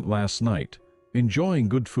restaurant last night, enjoying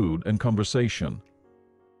good food and conversation.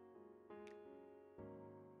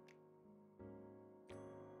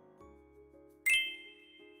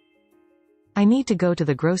 I need to go to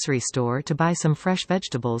the grocery store to buy some fresh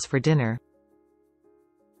vegetables for dinner.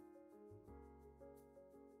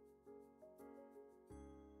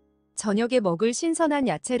 저녁에 먹을 신선한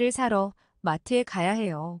야채를 사러 마트에 가야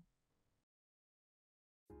해요.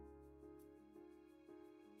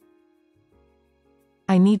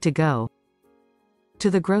 I need to go to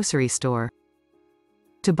the grocery store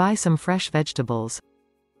to buy some fresh vegetables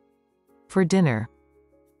for dinner.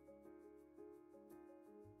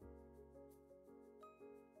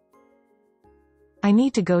 I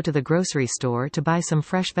need to go to the grocery store to buy some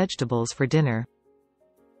fresh vegetables for dinner.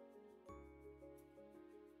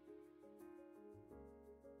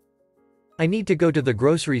 I need to go to the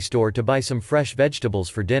grocery store to buy some fresh vegetables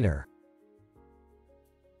for dinner.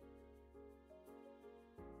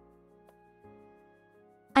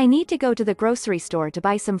 I need to go to the grocery store to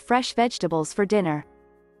buy some fresh vegetables for dinner.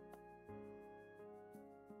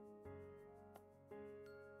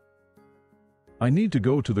 I need to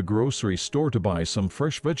go to the grocery store to buy some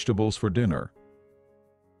fresh vegetables for dinner.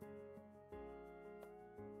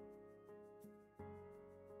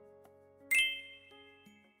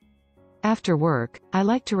 After work, I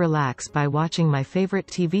like to relax by watching my favorite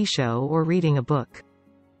TV show or reading a book.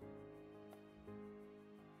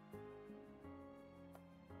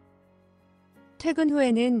 퇴근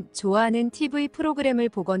후에는 좋아하는 TV 프로그램을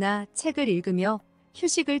보거나 책을 읽으며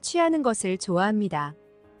휴식을 취하는 것을 좋아합니다.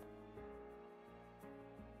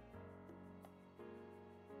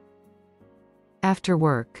 After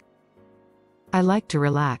work, I like to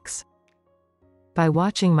relax by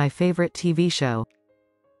watching my favorite TV show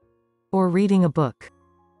or reading a book.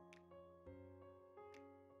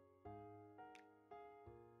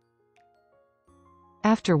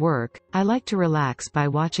 After work, I like to relax by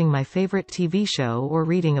watching my favorite TV show or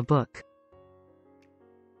reading a book.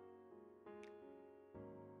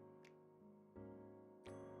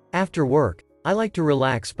 After work, I like to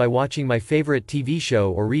relax by watching my favorite TV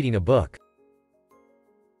show or reading a book.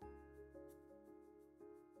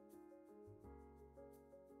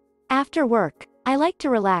 After work, I like to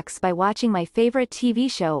relax by watching my favorite TV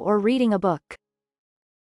show or reading a book.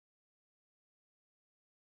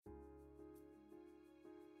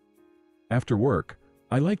 After work,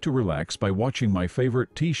 I like to relax by watching my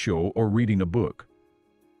favorite TV show or reading a book.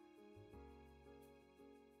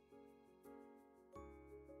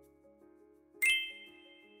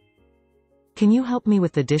 Can you help me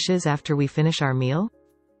with the dishes after we finish our meal?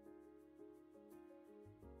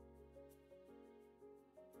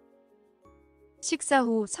 식사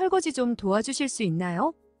후 설거지 좀 도와주실 수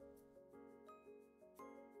있나요?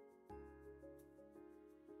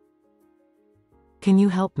 Can you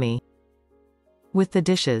help me with the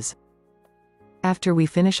dishes after we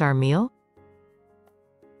finish our meal?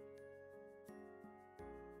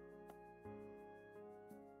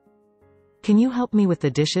 Can you help me with the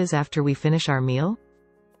dishes after we finish our meal?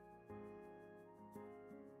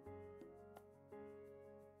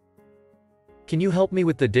 Can you help me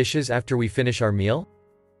with the dishes after we finish our meal?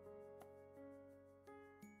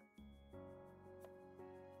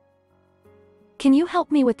 Can you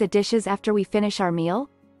help me with the dishes after we finish our meal?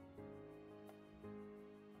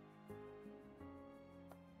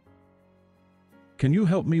 Can you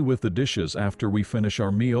help me with the dishes after we finish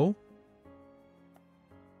our meal?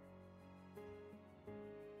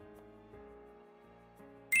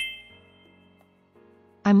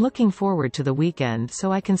 I'm looking forward to the weekend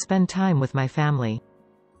so I can spend time with my family.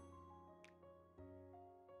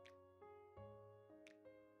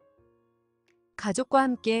 가족과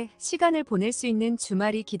함께 시간을 보낼 수 있는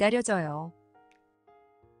주말이 기다려져요.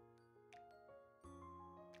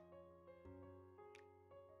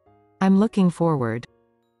 I'm looking forward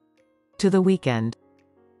to the weekend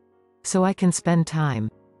so I can spend time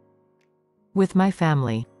with my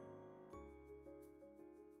family.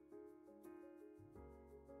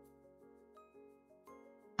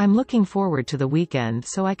 I'm looking forward to the weekend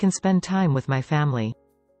so I can spend time with my family.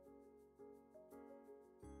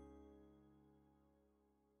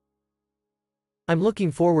 I'm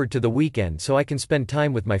looking forward to the weekend so I can spend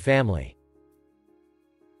time with my family.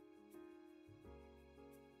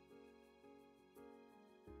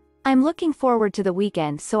 I'm looking forward to the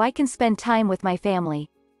weekend so I can spend time with my family.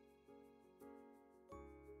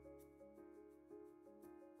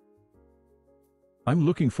 I'm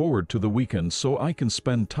looking forward to the weekend so I can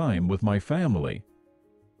spend time with my family.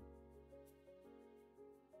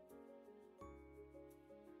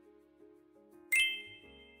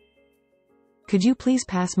 Could you please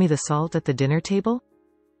pass me the salt at the dinner table?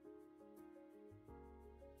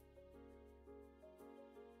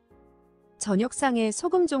 저녁상에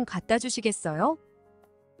소금 좀 갖다 주시겠어요?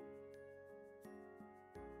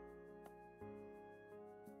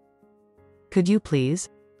 Could you please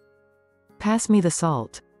pass me the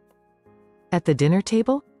salt at the dinner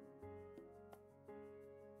table?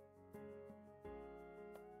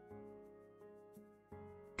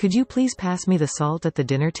 Could you please pass me the salt at the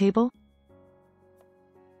dinner table?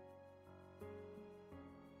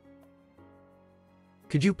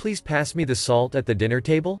 Could you please pass me the salt at the dinner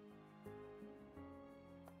table?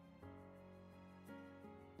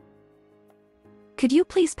 Could you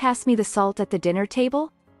please pass me the salt at the dinner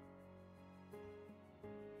table?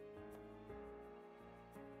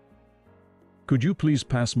 Could you please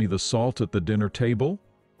pass me the salt at the dinner table?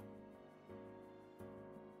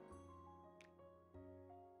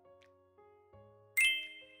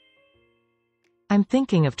 I'm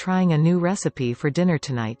thinking of trying a new recipe for dinner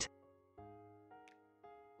tonight.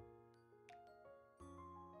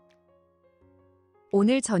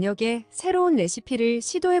 오늘 저녁에 새로운 레시피를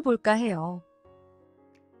시도해 볼까 해요.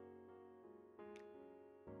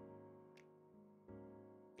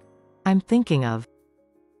 I'm thinking of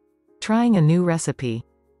trying a new recipe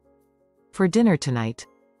for dinner tonight.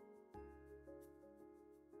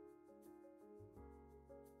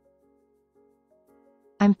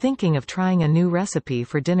 I'm thinking of trying a new recipe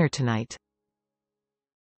for dinner tonight.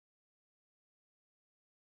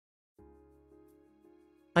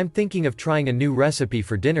 I'm thinking of trying a new recipe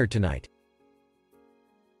for dinner tonight.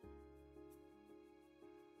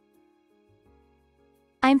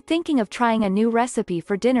 I'm thinking of trying a new recipe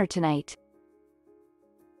for dinner tonight.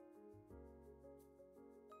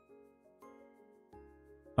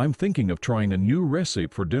 I'm thinking of trying a new recipe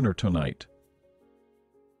for dinner tonight.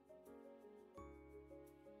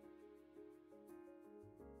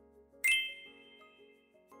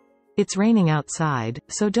 It's raining outside,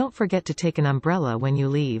 so don't forget to take an umbrella when you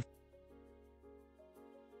leave.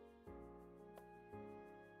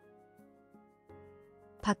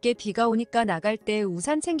 밖에 비가 오니까 나갈 때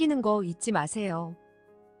우산 챙기는 거 잊지 마세요.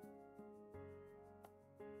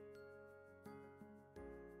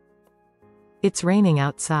 It's raining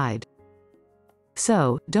outside,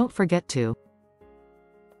 so don't forget to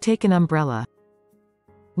take an umbrella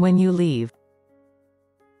when you leave.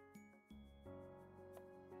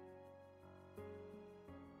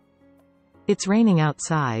 It's raining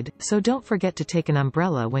outside, so don't forget to take an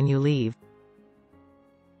umbrella when you leave.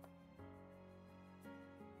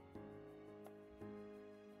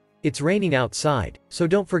 It's raining outside, so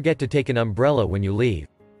don't forget to take an umbrella when you leave.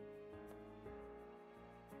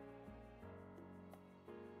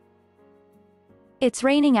 It's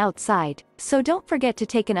raining outside, so don't forget to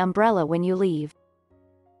take an umbrella when you leave.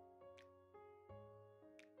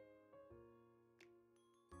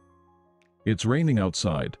 It's raining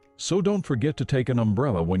outside, so don't forget to take an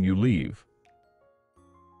umbrella when you leave.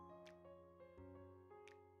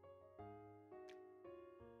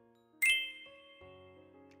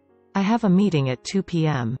 I have a meeting at 2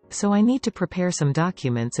 p.m., so I need to prepare some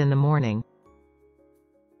documents in the morning.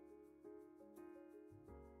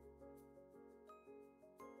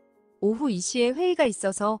 오후 2시에 회의가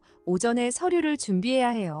있어서 오전에 서류를 준비해야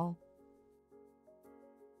해요.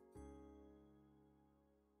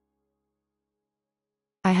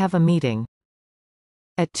 I have a meeting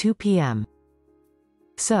at 2 p.m.,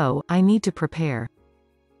 so I need to prepare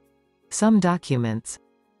some documents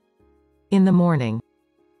in the morning.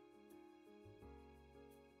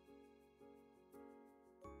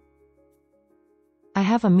 I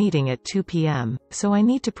have a meeting at 2 p.m., so I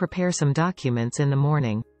need to prepare some documents in the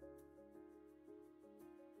morning.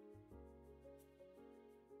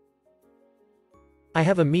 I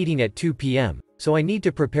have a meeting at 2 p.m., so I need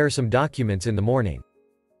to prepare some documents in the morning.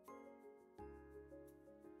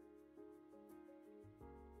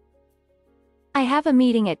 I have a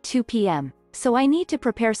meeting at 2 p.m., so I need to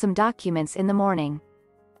prepare some documents in the morning.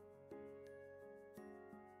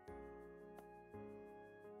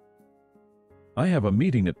 I have a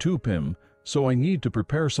meeting at 2 p.m., so I need to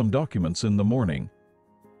prepare some documents in the morning.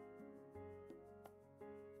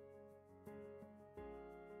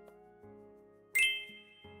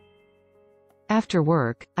 After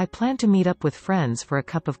work, I plan to meet up with friends for a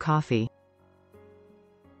cup of coffee.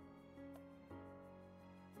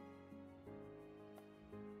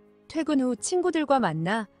 퇴근 후 친구들과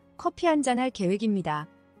만나 커피 한잔 할 계획입니다.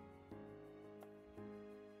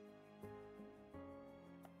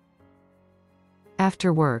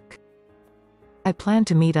 After work, I plan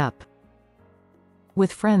to meet up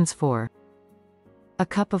with friends for a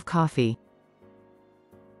cup of coffee.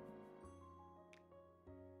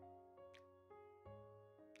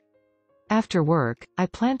 After work, I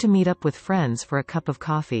plan to meet up with friends for a cup of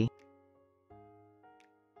coffee.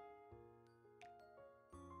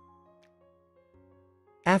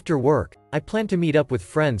 After work, I plan to meet up with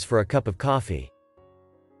friends for a cup of coffee.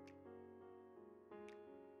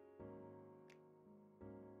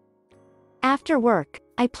 After work,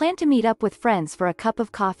 I plan to meet up with friends for a cup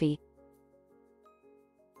of coffee.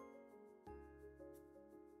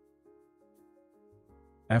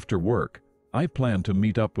 After work, I plan to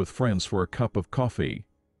meet up with friends for a cup of coffee.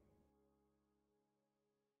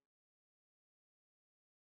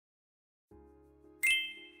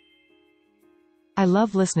 I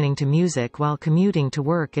love listening to music while commuting to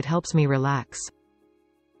work. It helps me relax.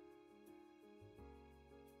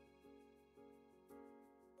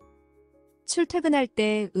 출퇴근할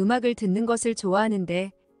때 음악을 듣는 것을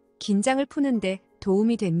좋아하는데 긴장을 푸는데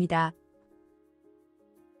도움이 됩니다.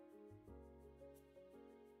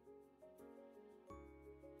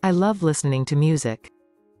 I love listening to music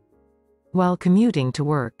while commuting to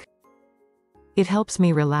work. It helps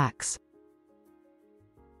me relax.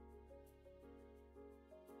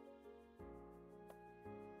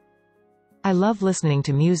 I love listening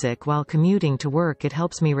to music while commuting to work. It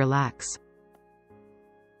helps me relax.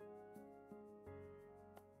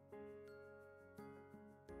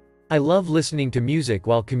 I love listening to music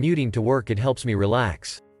while commuting to work. It helps me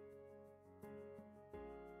relax.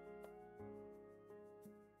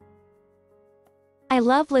 I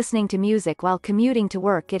love listening to music while commuting to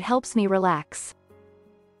work. It helps me relax.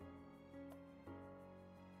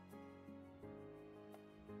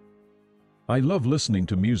 I love listening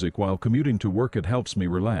to music while commuting to work. It helps me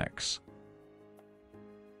relax.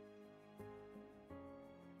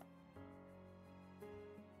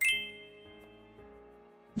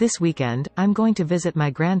 This weekend, I'm going to visit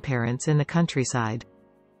my grandparents in the countryside.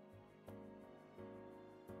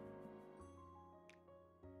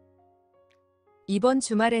 이번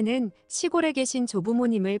주말에는 시골에 계신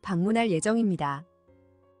조부모님을 방문할 예정입니다.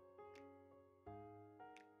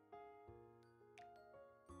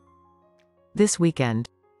 This weekend,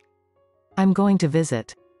 I'm going to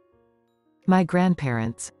visit my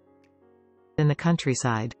grandparents in the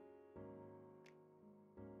countryside.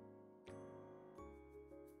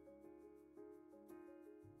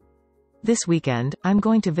 This weekend, I'm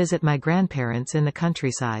going to visit my grandparents in the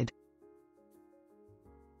countryside.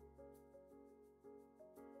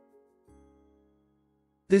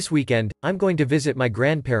 This weekend, I'm going to visit my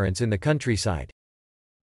grandparents in the countryside.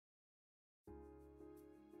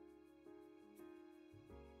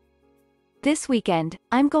 This weekend,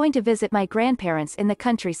 I'm going to visit my grandparents in the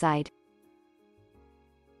countryside.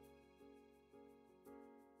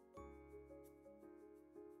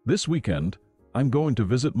 This weekend, I'm going to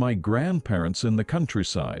visit my grandparents in the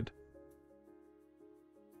countryside.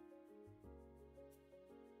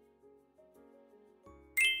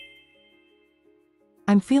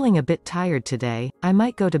 I'm feeling a bit tired today. I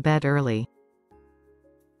might go to bed early.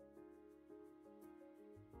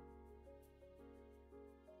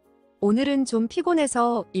 오늘은 좀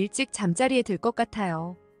피곤해서 일찍 잠자리에 들 것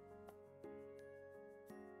같아요.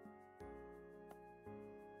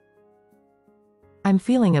 I'm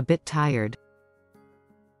feeling a bit tired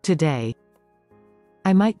today.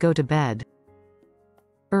 I might go to bed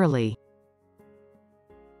early.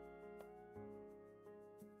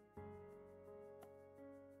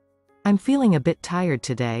 I'm feeling a bit tired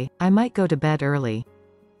today. I might go to bed early.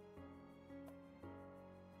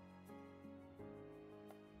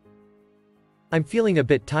 I'm feeling a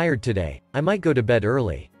bit tired today. I might go to bed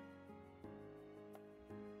early.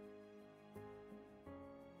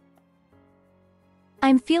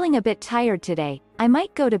 I'm feeling a bit tired today. I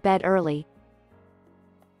might go to bed early.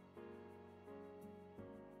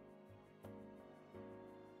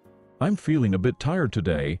 I'm feeling a bit tired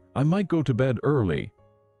today. I might go to bed early.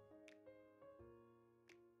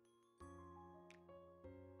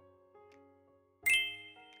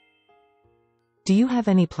 Do you have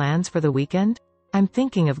any plans for the weekend? I'm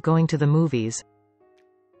thinking of going to the movies.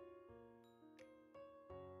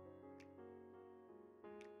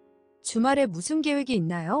 주말에 무슨 계획이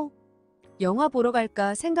있나요? 영화 보러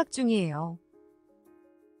갈까 생각 중이에요.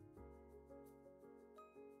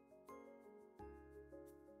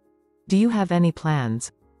 Do you have any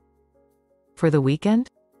plans for the weekend?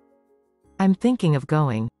 I'm thinking of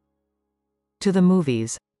going to the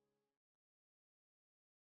movies.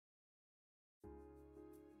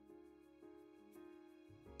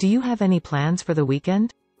 Do you have any plans for the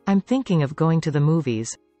weekend? I'm thinking of going to the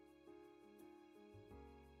movies.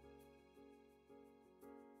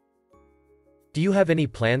 Do you have any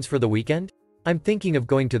plans for the weekend? I'm thinking of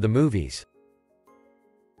going to the movies.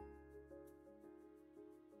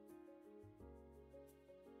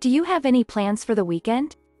 Do you have any plans for the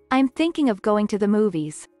weekend? I'm thinking of going to the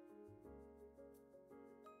movies.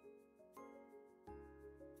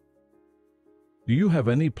 Do you have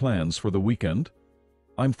any plans for the weekend?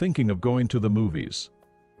 I'm thinking of going to the movies.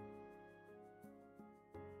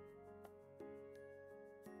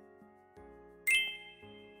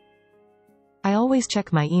 I always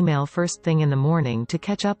check my email first thing in the morning to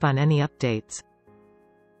catch up on any updates.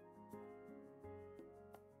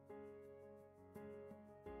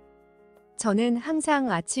 저는 항상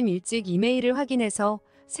아침 일찍 이메일을 확인해서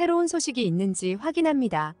새로운 소식이 있는지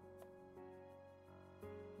확인합니다.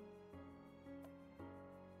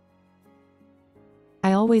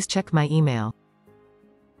 I always check my email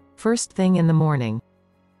first thing in the morning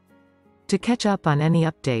to catch up on any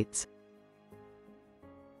updates.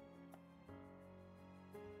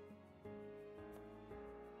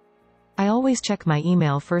 I always check my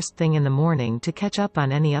email first thing in the morning to catch up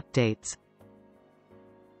on any updates.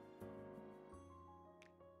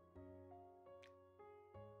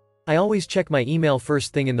 I always check my email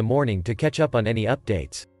first thing in the morning to catch up on any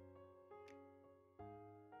updates.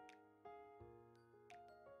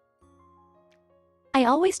 I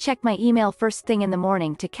always check my email first thing in the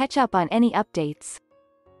morning to catch up on any updates.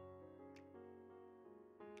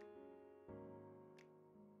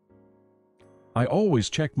 I always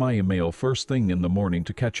check my email first thing in the morning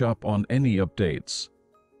to catch up on any updates.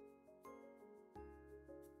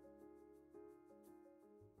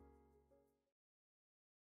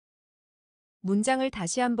 문장을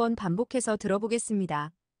다시 한번 반복해서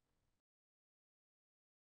들어보겠습니다.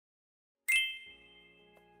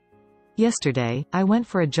 Yesterday, I went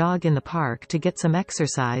for a jog in the park to get some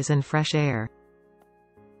exercise and fresh air.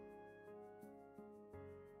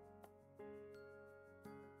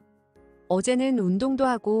 어제는 운동도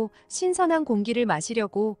하고 신선한 공기를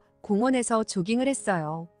마시려고 공원에서 조깅을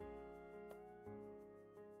했어요.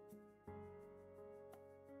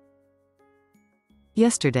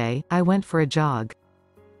 Yesterday, I went for a jog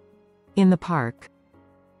in the park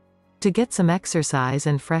to get some exercise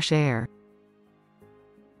and fresh air.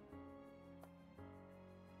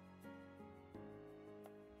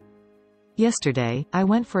 Yesterday, I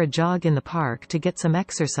went for a jog in the park to get some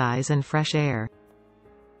exercise and fresh air.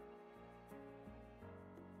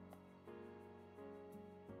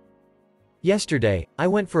 Yesterday, I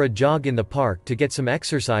went for a jog in the park to get some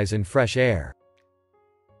exercise and fresh air.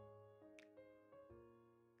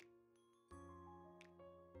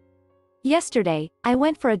 Yesterday, I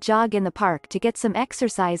went for a jog in the park to get some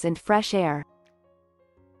exercise and fresh air.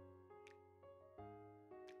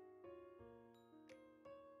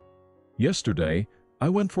 Yesterday, I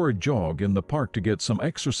went for a jog in the park to get some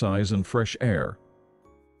exercise and fresh air.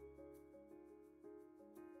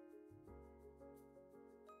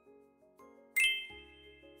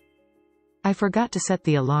 I forgot to set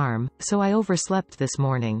the alarm, so I overslept this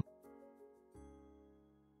morning.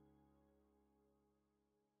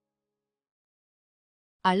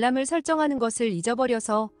 알람을 설정하는 것을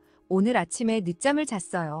잊어버려서 오늘 아침에 늦잠을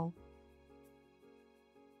잤어요.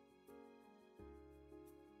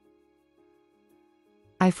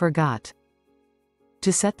 I forgot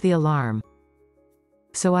to set the alarm,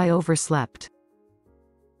 so I overslept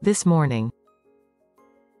this morning.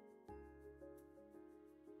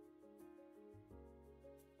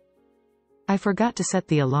 I forgot to set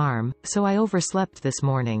the alarm, so I overslept this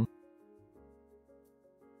morning.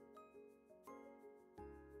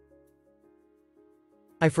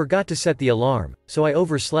 I forgot to set the alarm, so I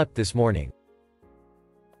overslept this morning.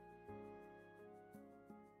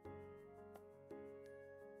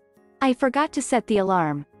 I forgot to set the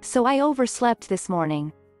alarm, so I overslept this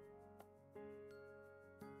morning.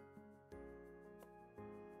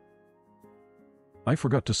 I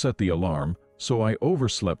forgot to set the alarm, so I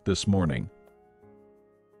overslept this morning.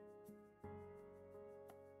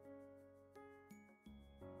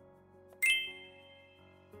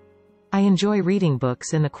 I enjoy reading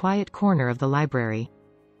books in the quiet corner of the library.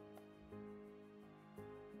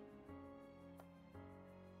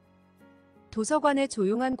 도서관의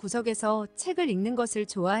조용한 구석에서 책을 읽는 것을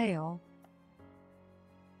좋아해요.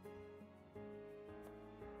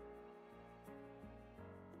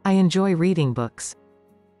 I enjoy reading books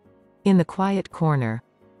in the quiet corner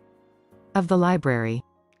of the library.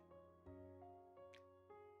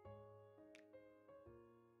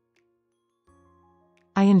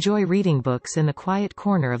 I enjoy reading books in the quiet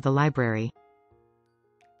corner of the library.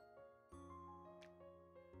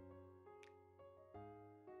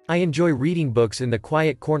 I enjoy reading books in the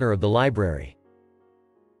quiet corner of the library.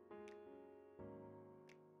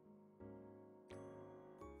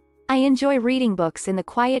 I enjoy reading books in the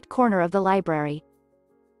quiet corner of the library.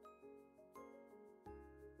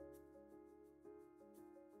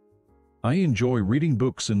 I enjoy reading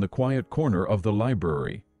books in the quiet corner of the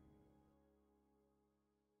library.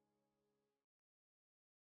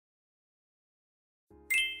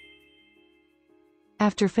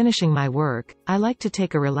 After finishing my work, I like to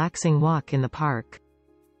take a relaxing walk in the park.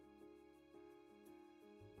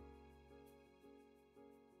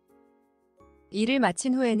 일을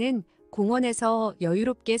마친 후에는 공원에서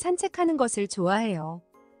여유롭게 산책하는 것을 좋아해요.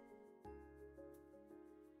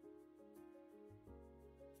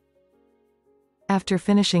 After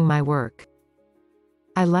finishing my work,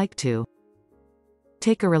 I like to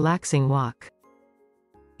take a relaxing walk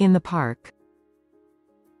in the park.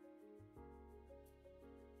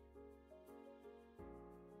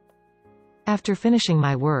 After finishing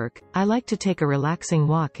my work, I like to take a relaxing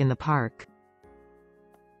walk in the park.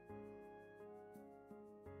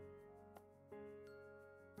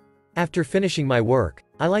 After finishing my work,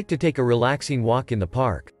 I like to take a relaxing walk in the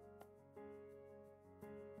park.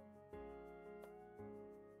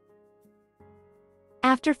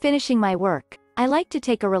 After finishing my work, I like to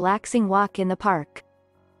take a relaxing walk in the park.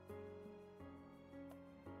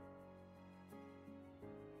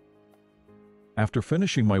 After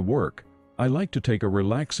finishing my work, I like to take a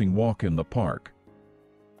relaxing walk in the park.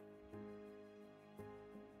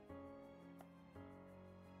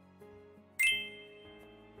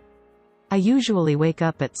 I usually wake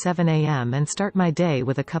up at 7 a.m. and start my day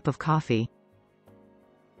with a cup of coffee.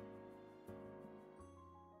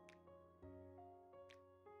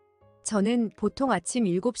 저는 보통 아침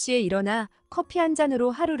 7시에 일어나 커피 한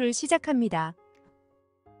잔으로 하루를 시작합니다.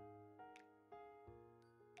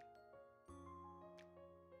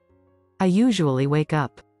 I usually wake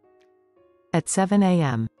up at 7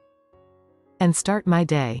 a.m. and start my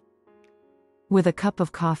day with a cup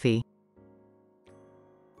of coffee.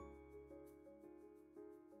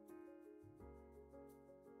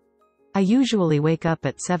 I usually wake up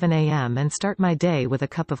at 7 a.m. and start my day with a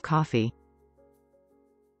cup of coffee.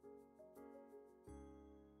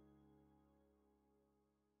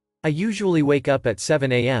 I usually wake up at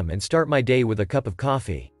 7 a.m. and start my day with a cup of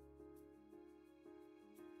coffee.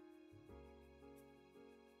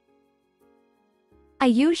 I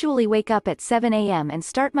usually wake up at 7 a.m. and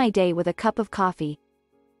start my day with a cup of coffee.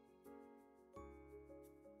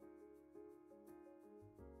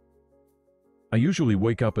 I usually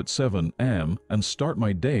wake up at 7 a.m. and start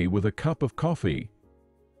my day with a cup of coffee.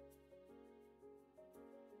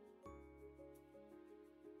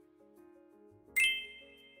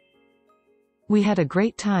 We had a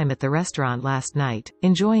great time at the restaurant last night,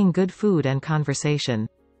 enjoying good food and conversation.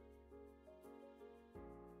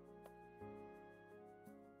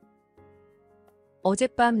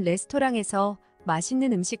 어젯밤 레스토랑에서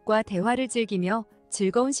맛있는 음식과 대화를 즐기며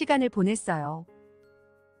즐거운 시간을 보냈어요.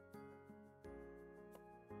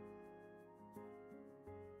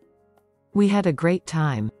 We had a great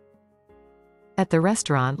time at the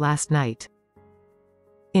restaurant last night,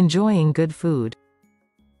 enjoying good food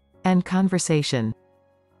and conversation.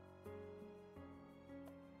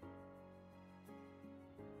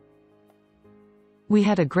 We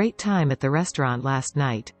had a great time at the restaurant last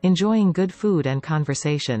night, enjoying good food and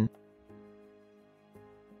conversation.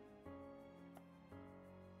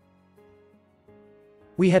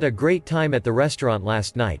 We had a great time at the restaurant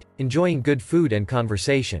last night, enjoying good food and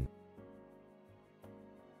conversation.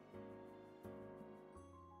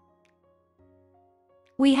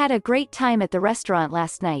 We had a great time at the restaurant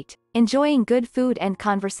last night, enjoying good food and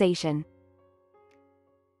conversation.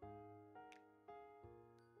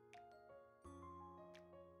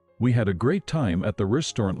 We had a great time at the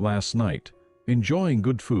restaurant last night, enjoying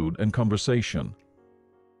good food and conversation.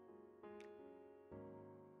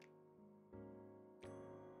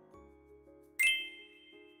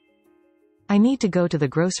 I need to go to the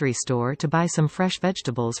grocery store to buy some fresh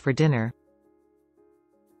vegetables for dinner.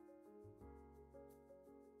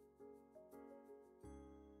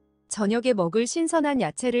 저녁에 먹을 신선한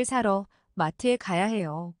야채를 사러 마트에 가야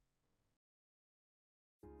해요.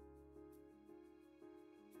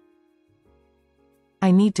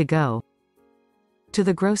 I need to go to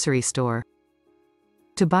the grocery store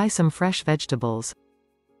to buy some fresh vegetables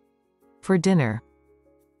for dinner.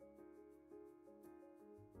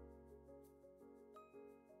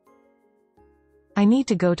 I need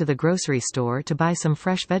to go to the grocery store to buy some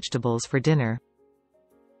fresh vegetables for dinner.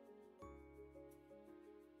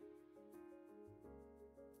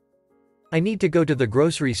 I need to go to the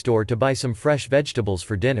grocery store to buy some fresh vegetables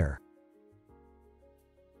for dinner.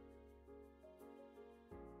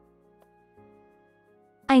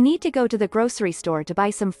 I need to go to the grocery store to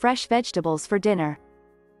buy some fresh vegetables for dinner.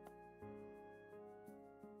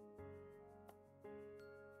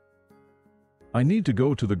 I need to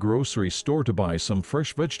go to the grocery store to buy some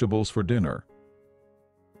fresh vegetables for dinner.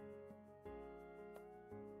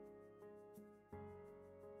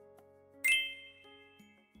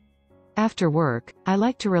 After work, I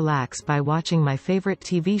like to relax by watching my favorite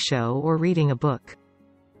TV show or reading a book.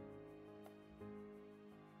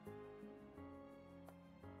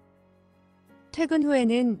 퇴근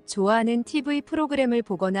후에는 좋아하는 TV 프로그램을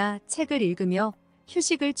보거나 책을 읽으며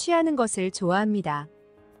휴식을 취하는 것을 좋아합니다.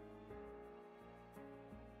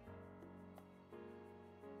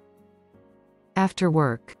 After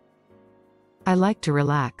work, I like to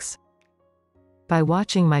relax by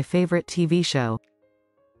watching my favorite TV show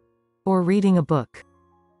or reading a book.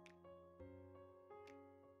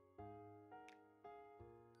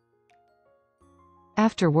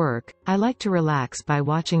 After work, I like to relax by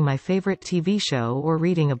watching my favorite TV show or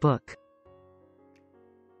reading a book.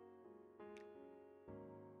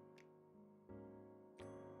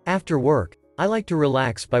 After work, I like to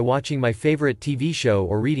relax by watching my favorite TV show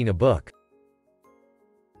or reading a book.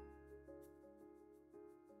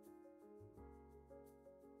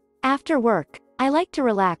 After work, I like to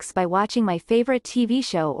relax by watching my favorite TV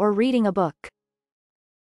show or reading a book.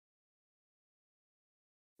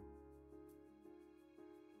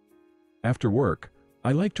 After work,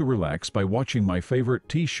 I like to relax by watching my favorite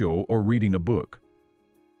TV show or reading a book.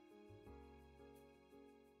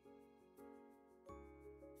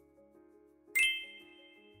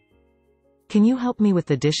 Can you help me with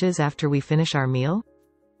the dishes after we finish our meal?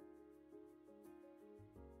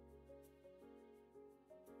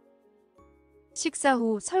 식사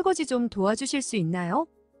후 설거지 좀 도와주실 수 있나요?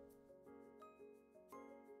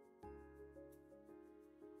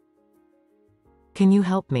 Can you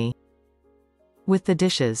help me with the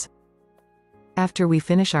dishes after we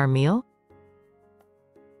finish our meal?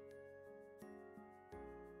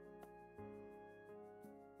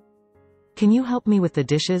 Can you help me with the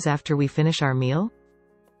dishes after we finish our meal?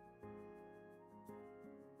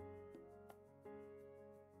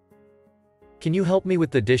 Can you help me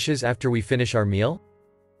with the dishes after we finish our meal?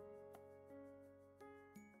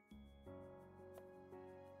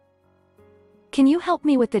 Can you help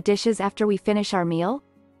me with the dishes after we finish our meal?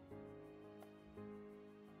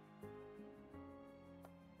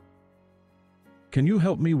 Can you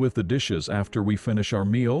help me with the dishes after we finish our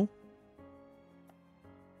meal?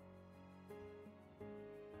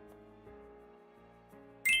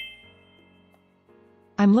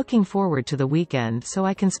 I'm looking forward to the weekend so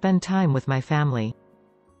I can spend time with my family.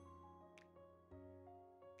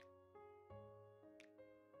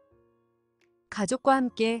 가족과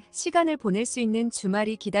함께 시간을 보낼 수 있는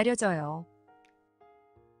주말이 기다려져요.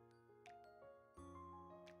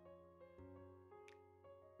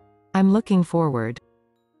 I'm looking forward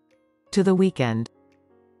to the weekend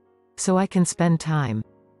so I can spend time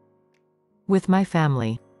with my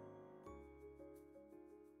family.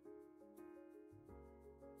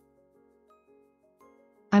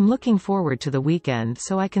 I'm looking forward to the weekend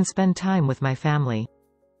so I can spend time with my family.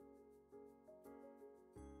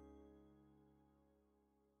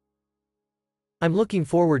 I'm looking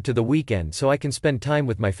forward to the weekend so I can spend time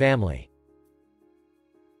with my family.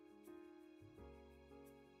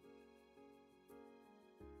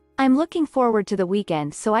 I'm looking forward to the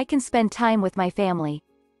weekend so I can spend time with my family.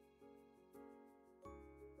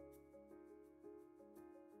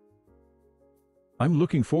 I'm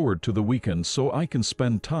looking forward to the weekend so I can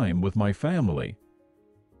spend time with my family.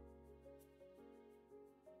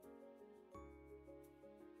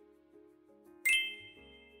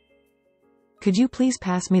 Could you please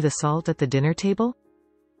pass me the salt at the dinner table?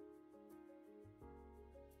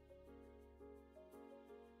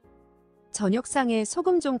 저녁상에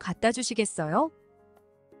소금 좀 갖다 주시겠어요?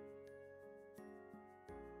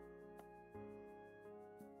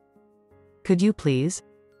 Could you please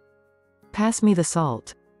pass me the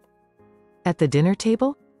salt at the dinner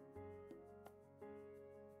table?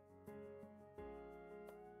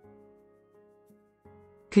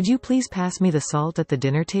 Could you please pass me the salt at the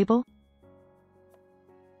dinner table?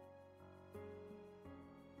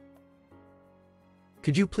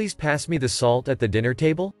 Could you please pass me the salt at the dinner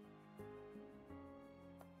table?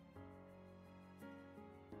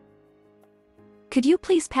 Could you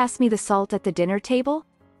please pass me the salt at the dinner table?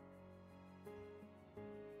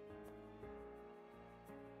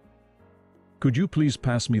 Could you please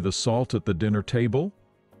pass me the salt at the dinner table?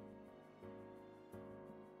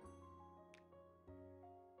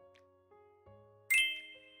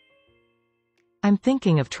 I'm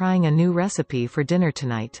thinking of trying a new recipe for dinner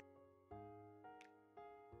tonight.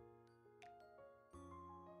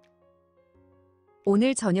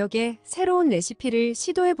 오늘 저녁에 새로운 레시피를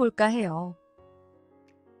시도해 볼까 해요.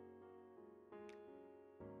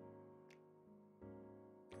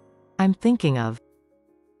 I'm thinking of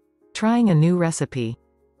trying a new recipe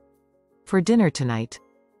for dinner tonight.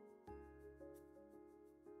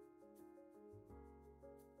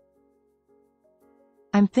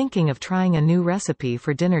 I'm thinking of trying a new recipe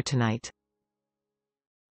for dinner tonight.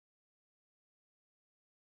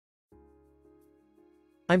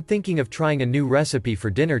 I'm thinking of trying a new recipe for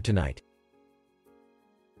dinner tonight.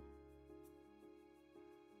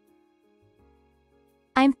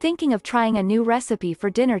 I'm thinking of trying a new recipe for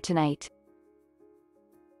dinner tonight.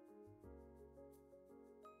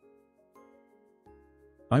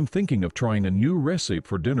 I'm thinking of trying a new recipe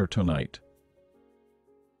for dinner tonight.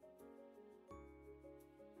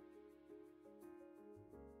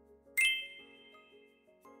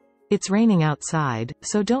 It's raining outside,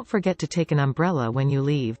 so don't forget to take an umbrella when you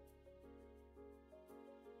leave.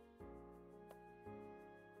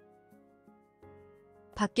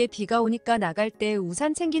 밖에 비가 오니까 나갈 때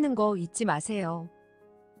우산 챙기는 거 잊지 마세요.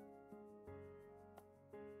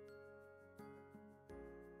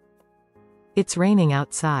 It's raining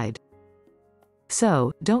outside.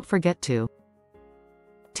 So, don't forget to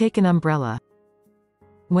take an umbrella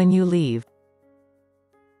when you leave.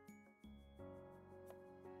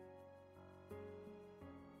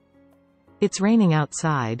 It's raining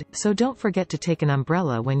outside, so don't forget to take an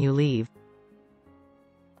umbrella when you leave.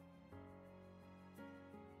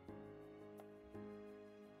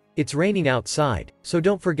 It's raining outside, so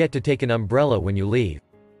don't forget to take an umbrella when you leave.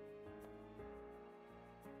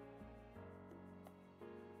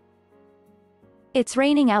 It's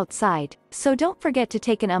raining outside, so don't forget to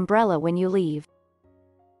take an umbrella when you leave.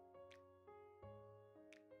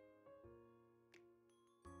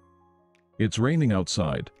 It's raining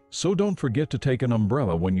outside, so don't forget to take an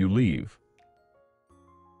umbrella when you leave.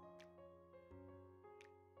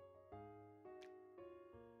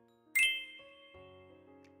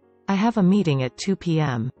 I have a meeting at 2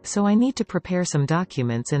 p.m., so I need to prepare some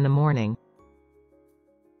documents in the morning.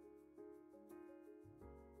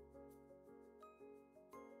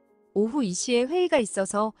 오후 2시에 회의가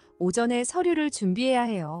있어서 오전에 서류를 준비해야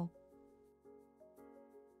해요.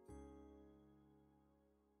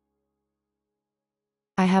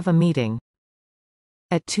 I have a meeting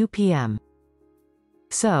at 2 p.m.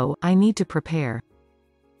 So, I need to prepare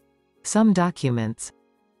some documents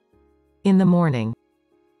in the morning.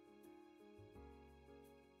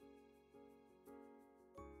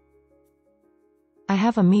 I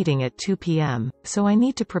have a meeting at 2 p.m., so I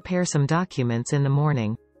need to prepare some documents in the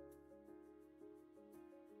morning.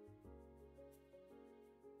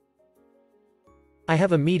 I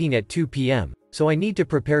have a meeting at 2 p.m., so I need to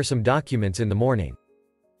prepare some documents in the morning.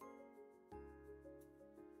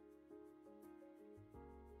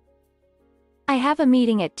 I have a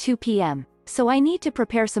meeting at 2 p.m., so I need to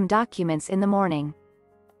prepare some documents in the morning.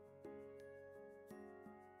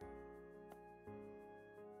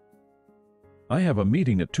 I have a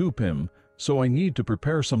meeting at 2 p.m., so I need to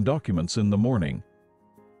prepare some documents in the morning.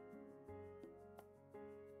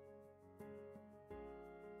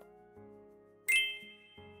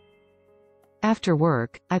 After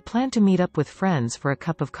work, I plan to meet up with friends for a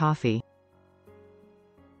cup of coffee.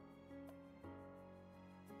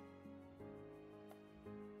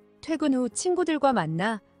 퇴근 후 친구들과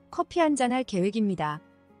만나 커피 한잔 할 계획입니다.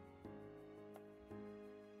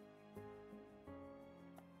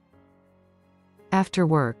 After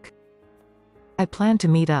work, I plan to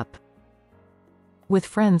meet up with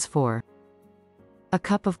friends for a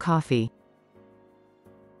cup of coffee.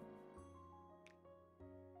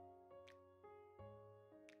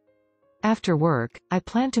 After work, I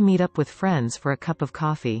plan to meet up with friends for a cup of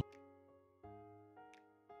coffee.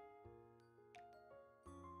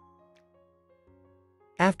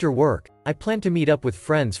 After work, I plan to meet up with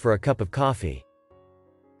friends for a cup of coffee.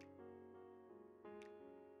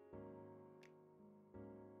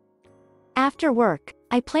 After work,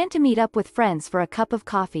 I plan to meet up with friends for a cup of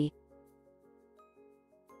coffee.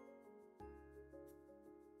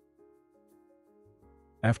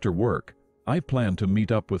 After work, I plan to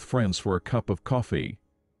meet up with friends for a cup of coffee.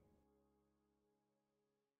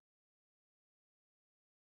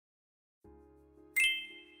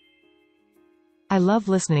 I love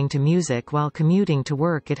listening to music while commuting to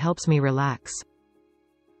work. It helps me relax.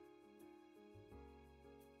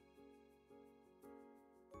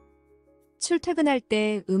 출퇴근할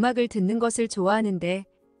때 음악을 듣는 것을 좋아하는데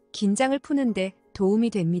긴장을 푸는데 도움이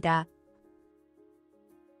됩니다.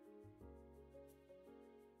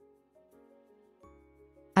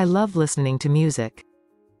 I love listening to music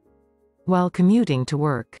while commuting to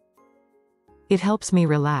work. It helps me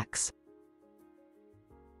relax.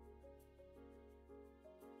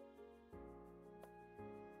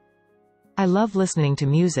 I love listening to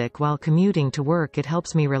music while commuting to work. It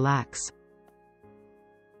helps me relax.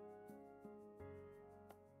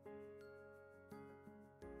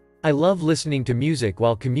 I love listening to music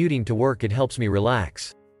while commuting to work. It helps me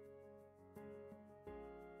relax.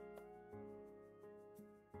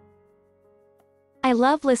 I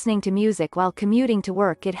love listening to music while commuting to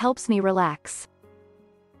work. It helps me relax.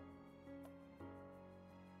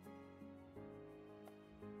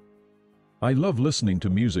 I love listening to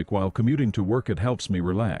music while commuting to work. It helps me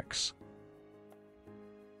relax.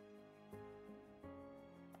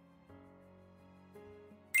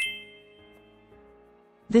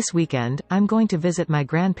 This weekend, I'm going to visit my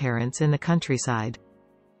grandparents in the countryside.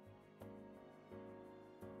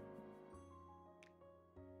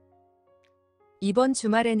 이번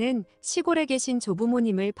주말에는 시골에 계신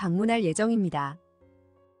조부모님을 방문할 예정입니다.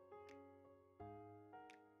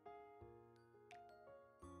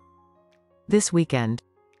 This weekend,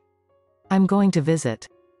 I'm going to visit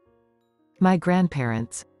my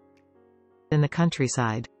grandparents in the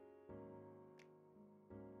countryside.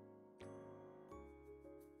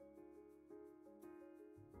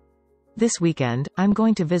 This weekend, I'm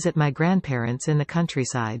going to visit my grandparents in the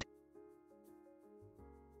countryside.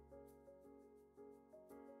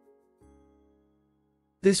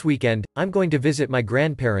 This weekend, I'm going to visit my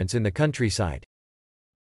grandparents in the countryside.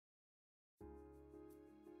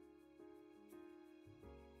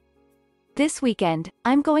 This weekend,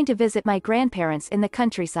 I'm going to visit my grandparents in the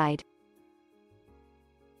countryside.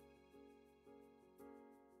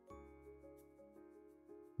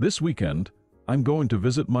 This weekend, I'm going to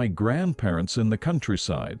visit my grandparents in the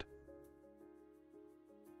countryside.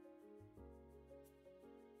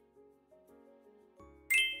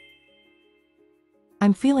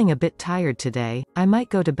 I'm feeling a bit tired today. I might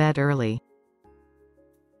go to bed early.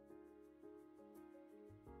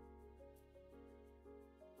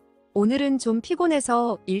 오늘은 좀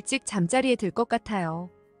피곤해서 일찍 잠자리에 들 것 같아요.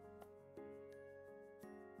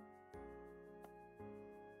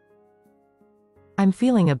 I'm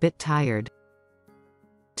feeling a bit tired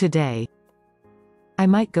today. I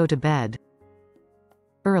might go to bed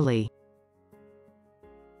early.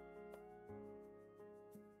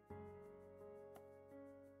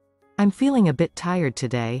 I'm feeling a bit tired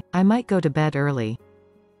today. I might go to bed early.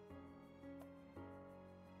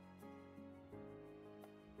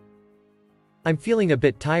 I'm feeling a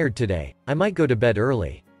bit tired today. I might go to bed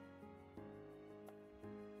early.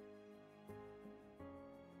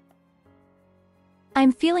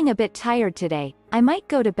 I'm feeling a bit tired today. I might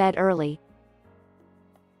go to bed early.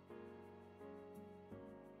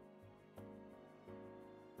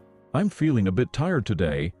 I'm feeling a bit tired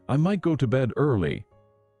today. I might go to bed early.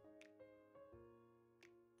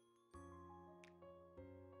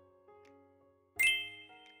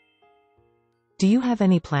 Do you have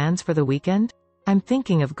any plans for the weekend? I'm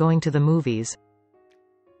thinking of going to the movies.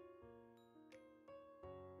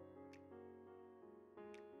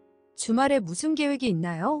 주말에 무슨 계획이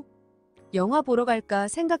있나요? 영화 보러 갈까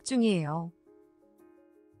생각 중이에요.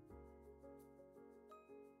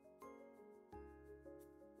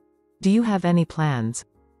 Do you have any plans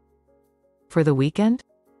for the weekend?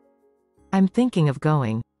 I'm thinking of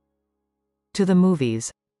going to the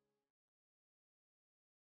movies.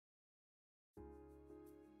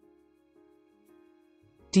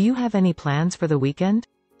 Do you have any plans for the weekend?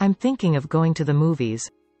 I'm thinking of going to the movies.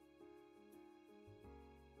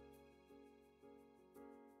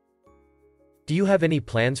 Do you have any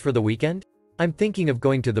plans for the weekend? I'm thinking of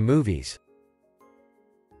going to the movies.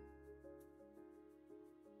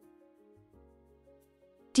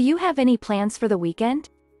 Do you have any plans for the weekend?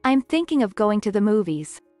 I'm thinking of going to the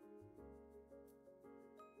movies.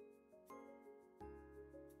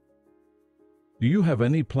 Do you have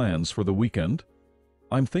any plans for the weekend?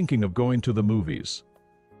 I'm thinking of going to the movies.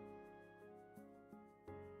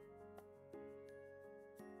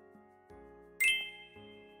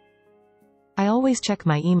 I always check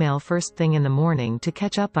my email first thing in the morning to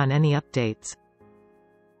catch up on any updates.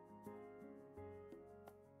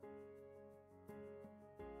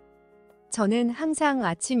 저는 항상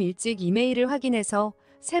아침 일찍 이메일을 확인해서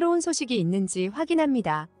새로운 소식이 있는지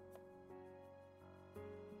확인합니다.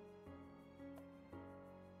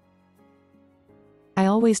 I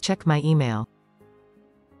always check my email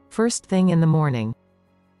first thing in the morning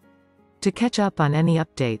to catch up on any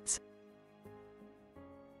updates.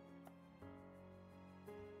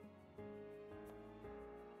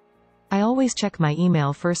 I always check my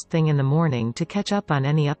email first thing in the morning to catch up on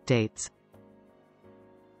any updates.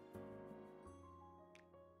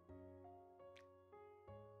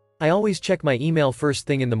 I always check my email first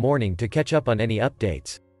thing in the morning to catch up on any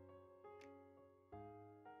updates.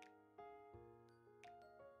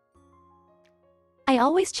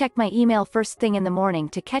 always check my email first thing in the morning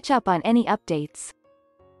to catch up on any updates.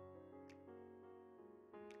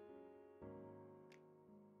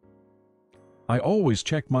 I always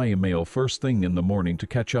check my email first thing in the morning to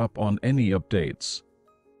catch up on any updates.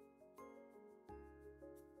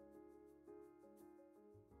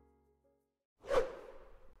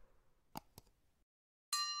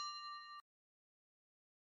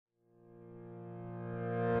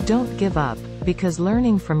 Don't give up, because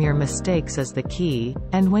learning from your mistakes is the key,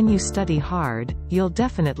 and when you study hard, you'll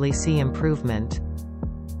definitely see improvement.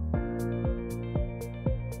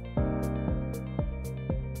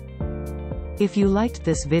 If you liked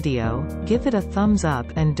this video, give it a thumbs up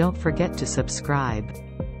and don't forget to subscribe.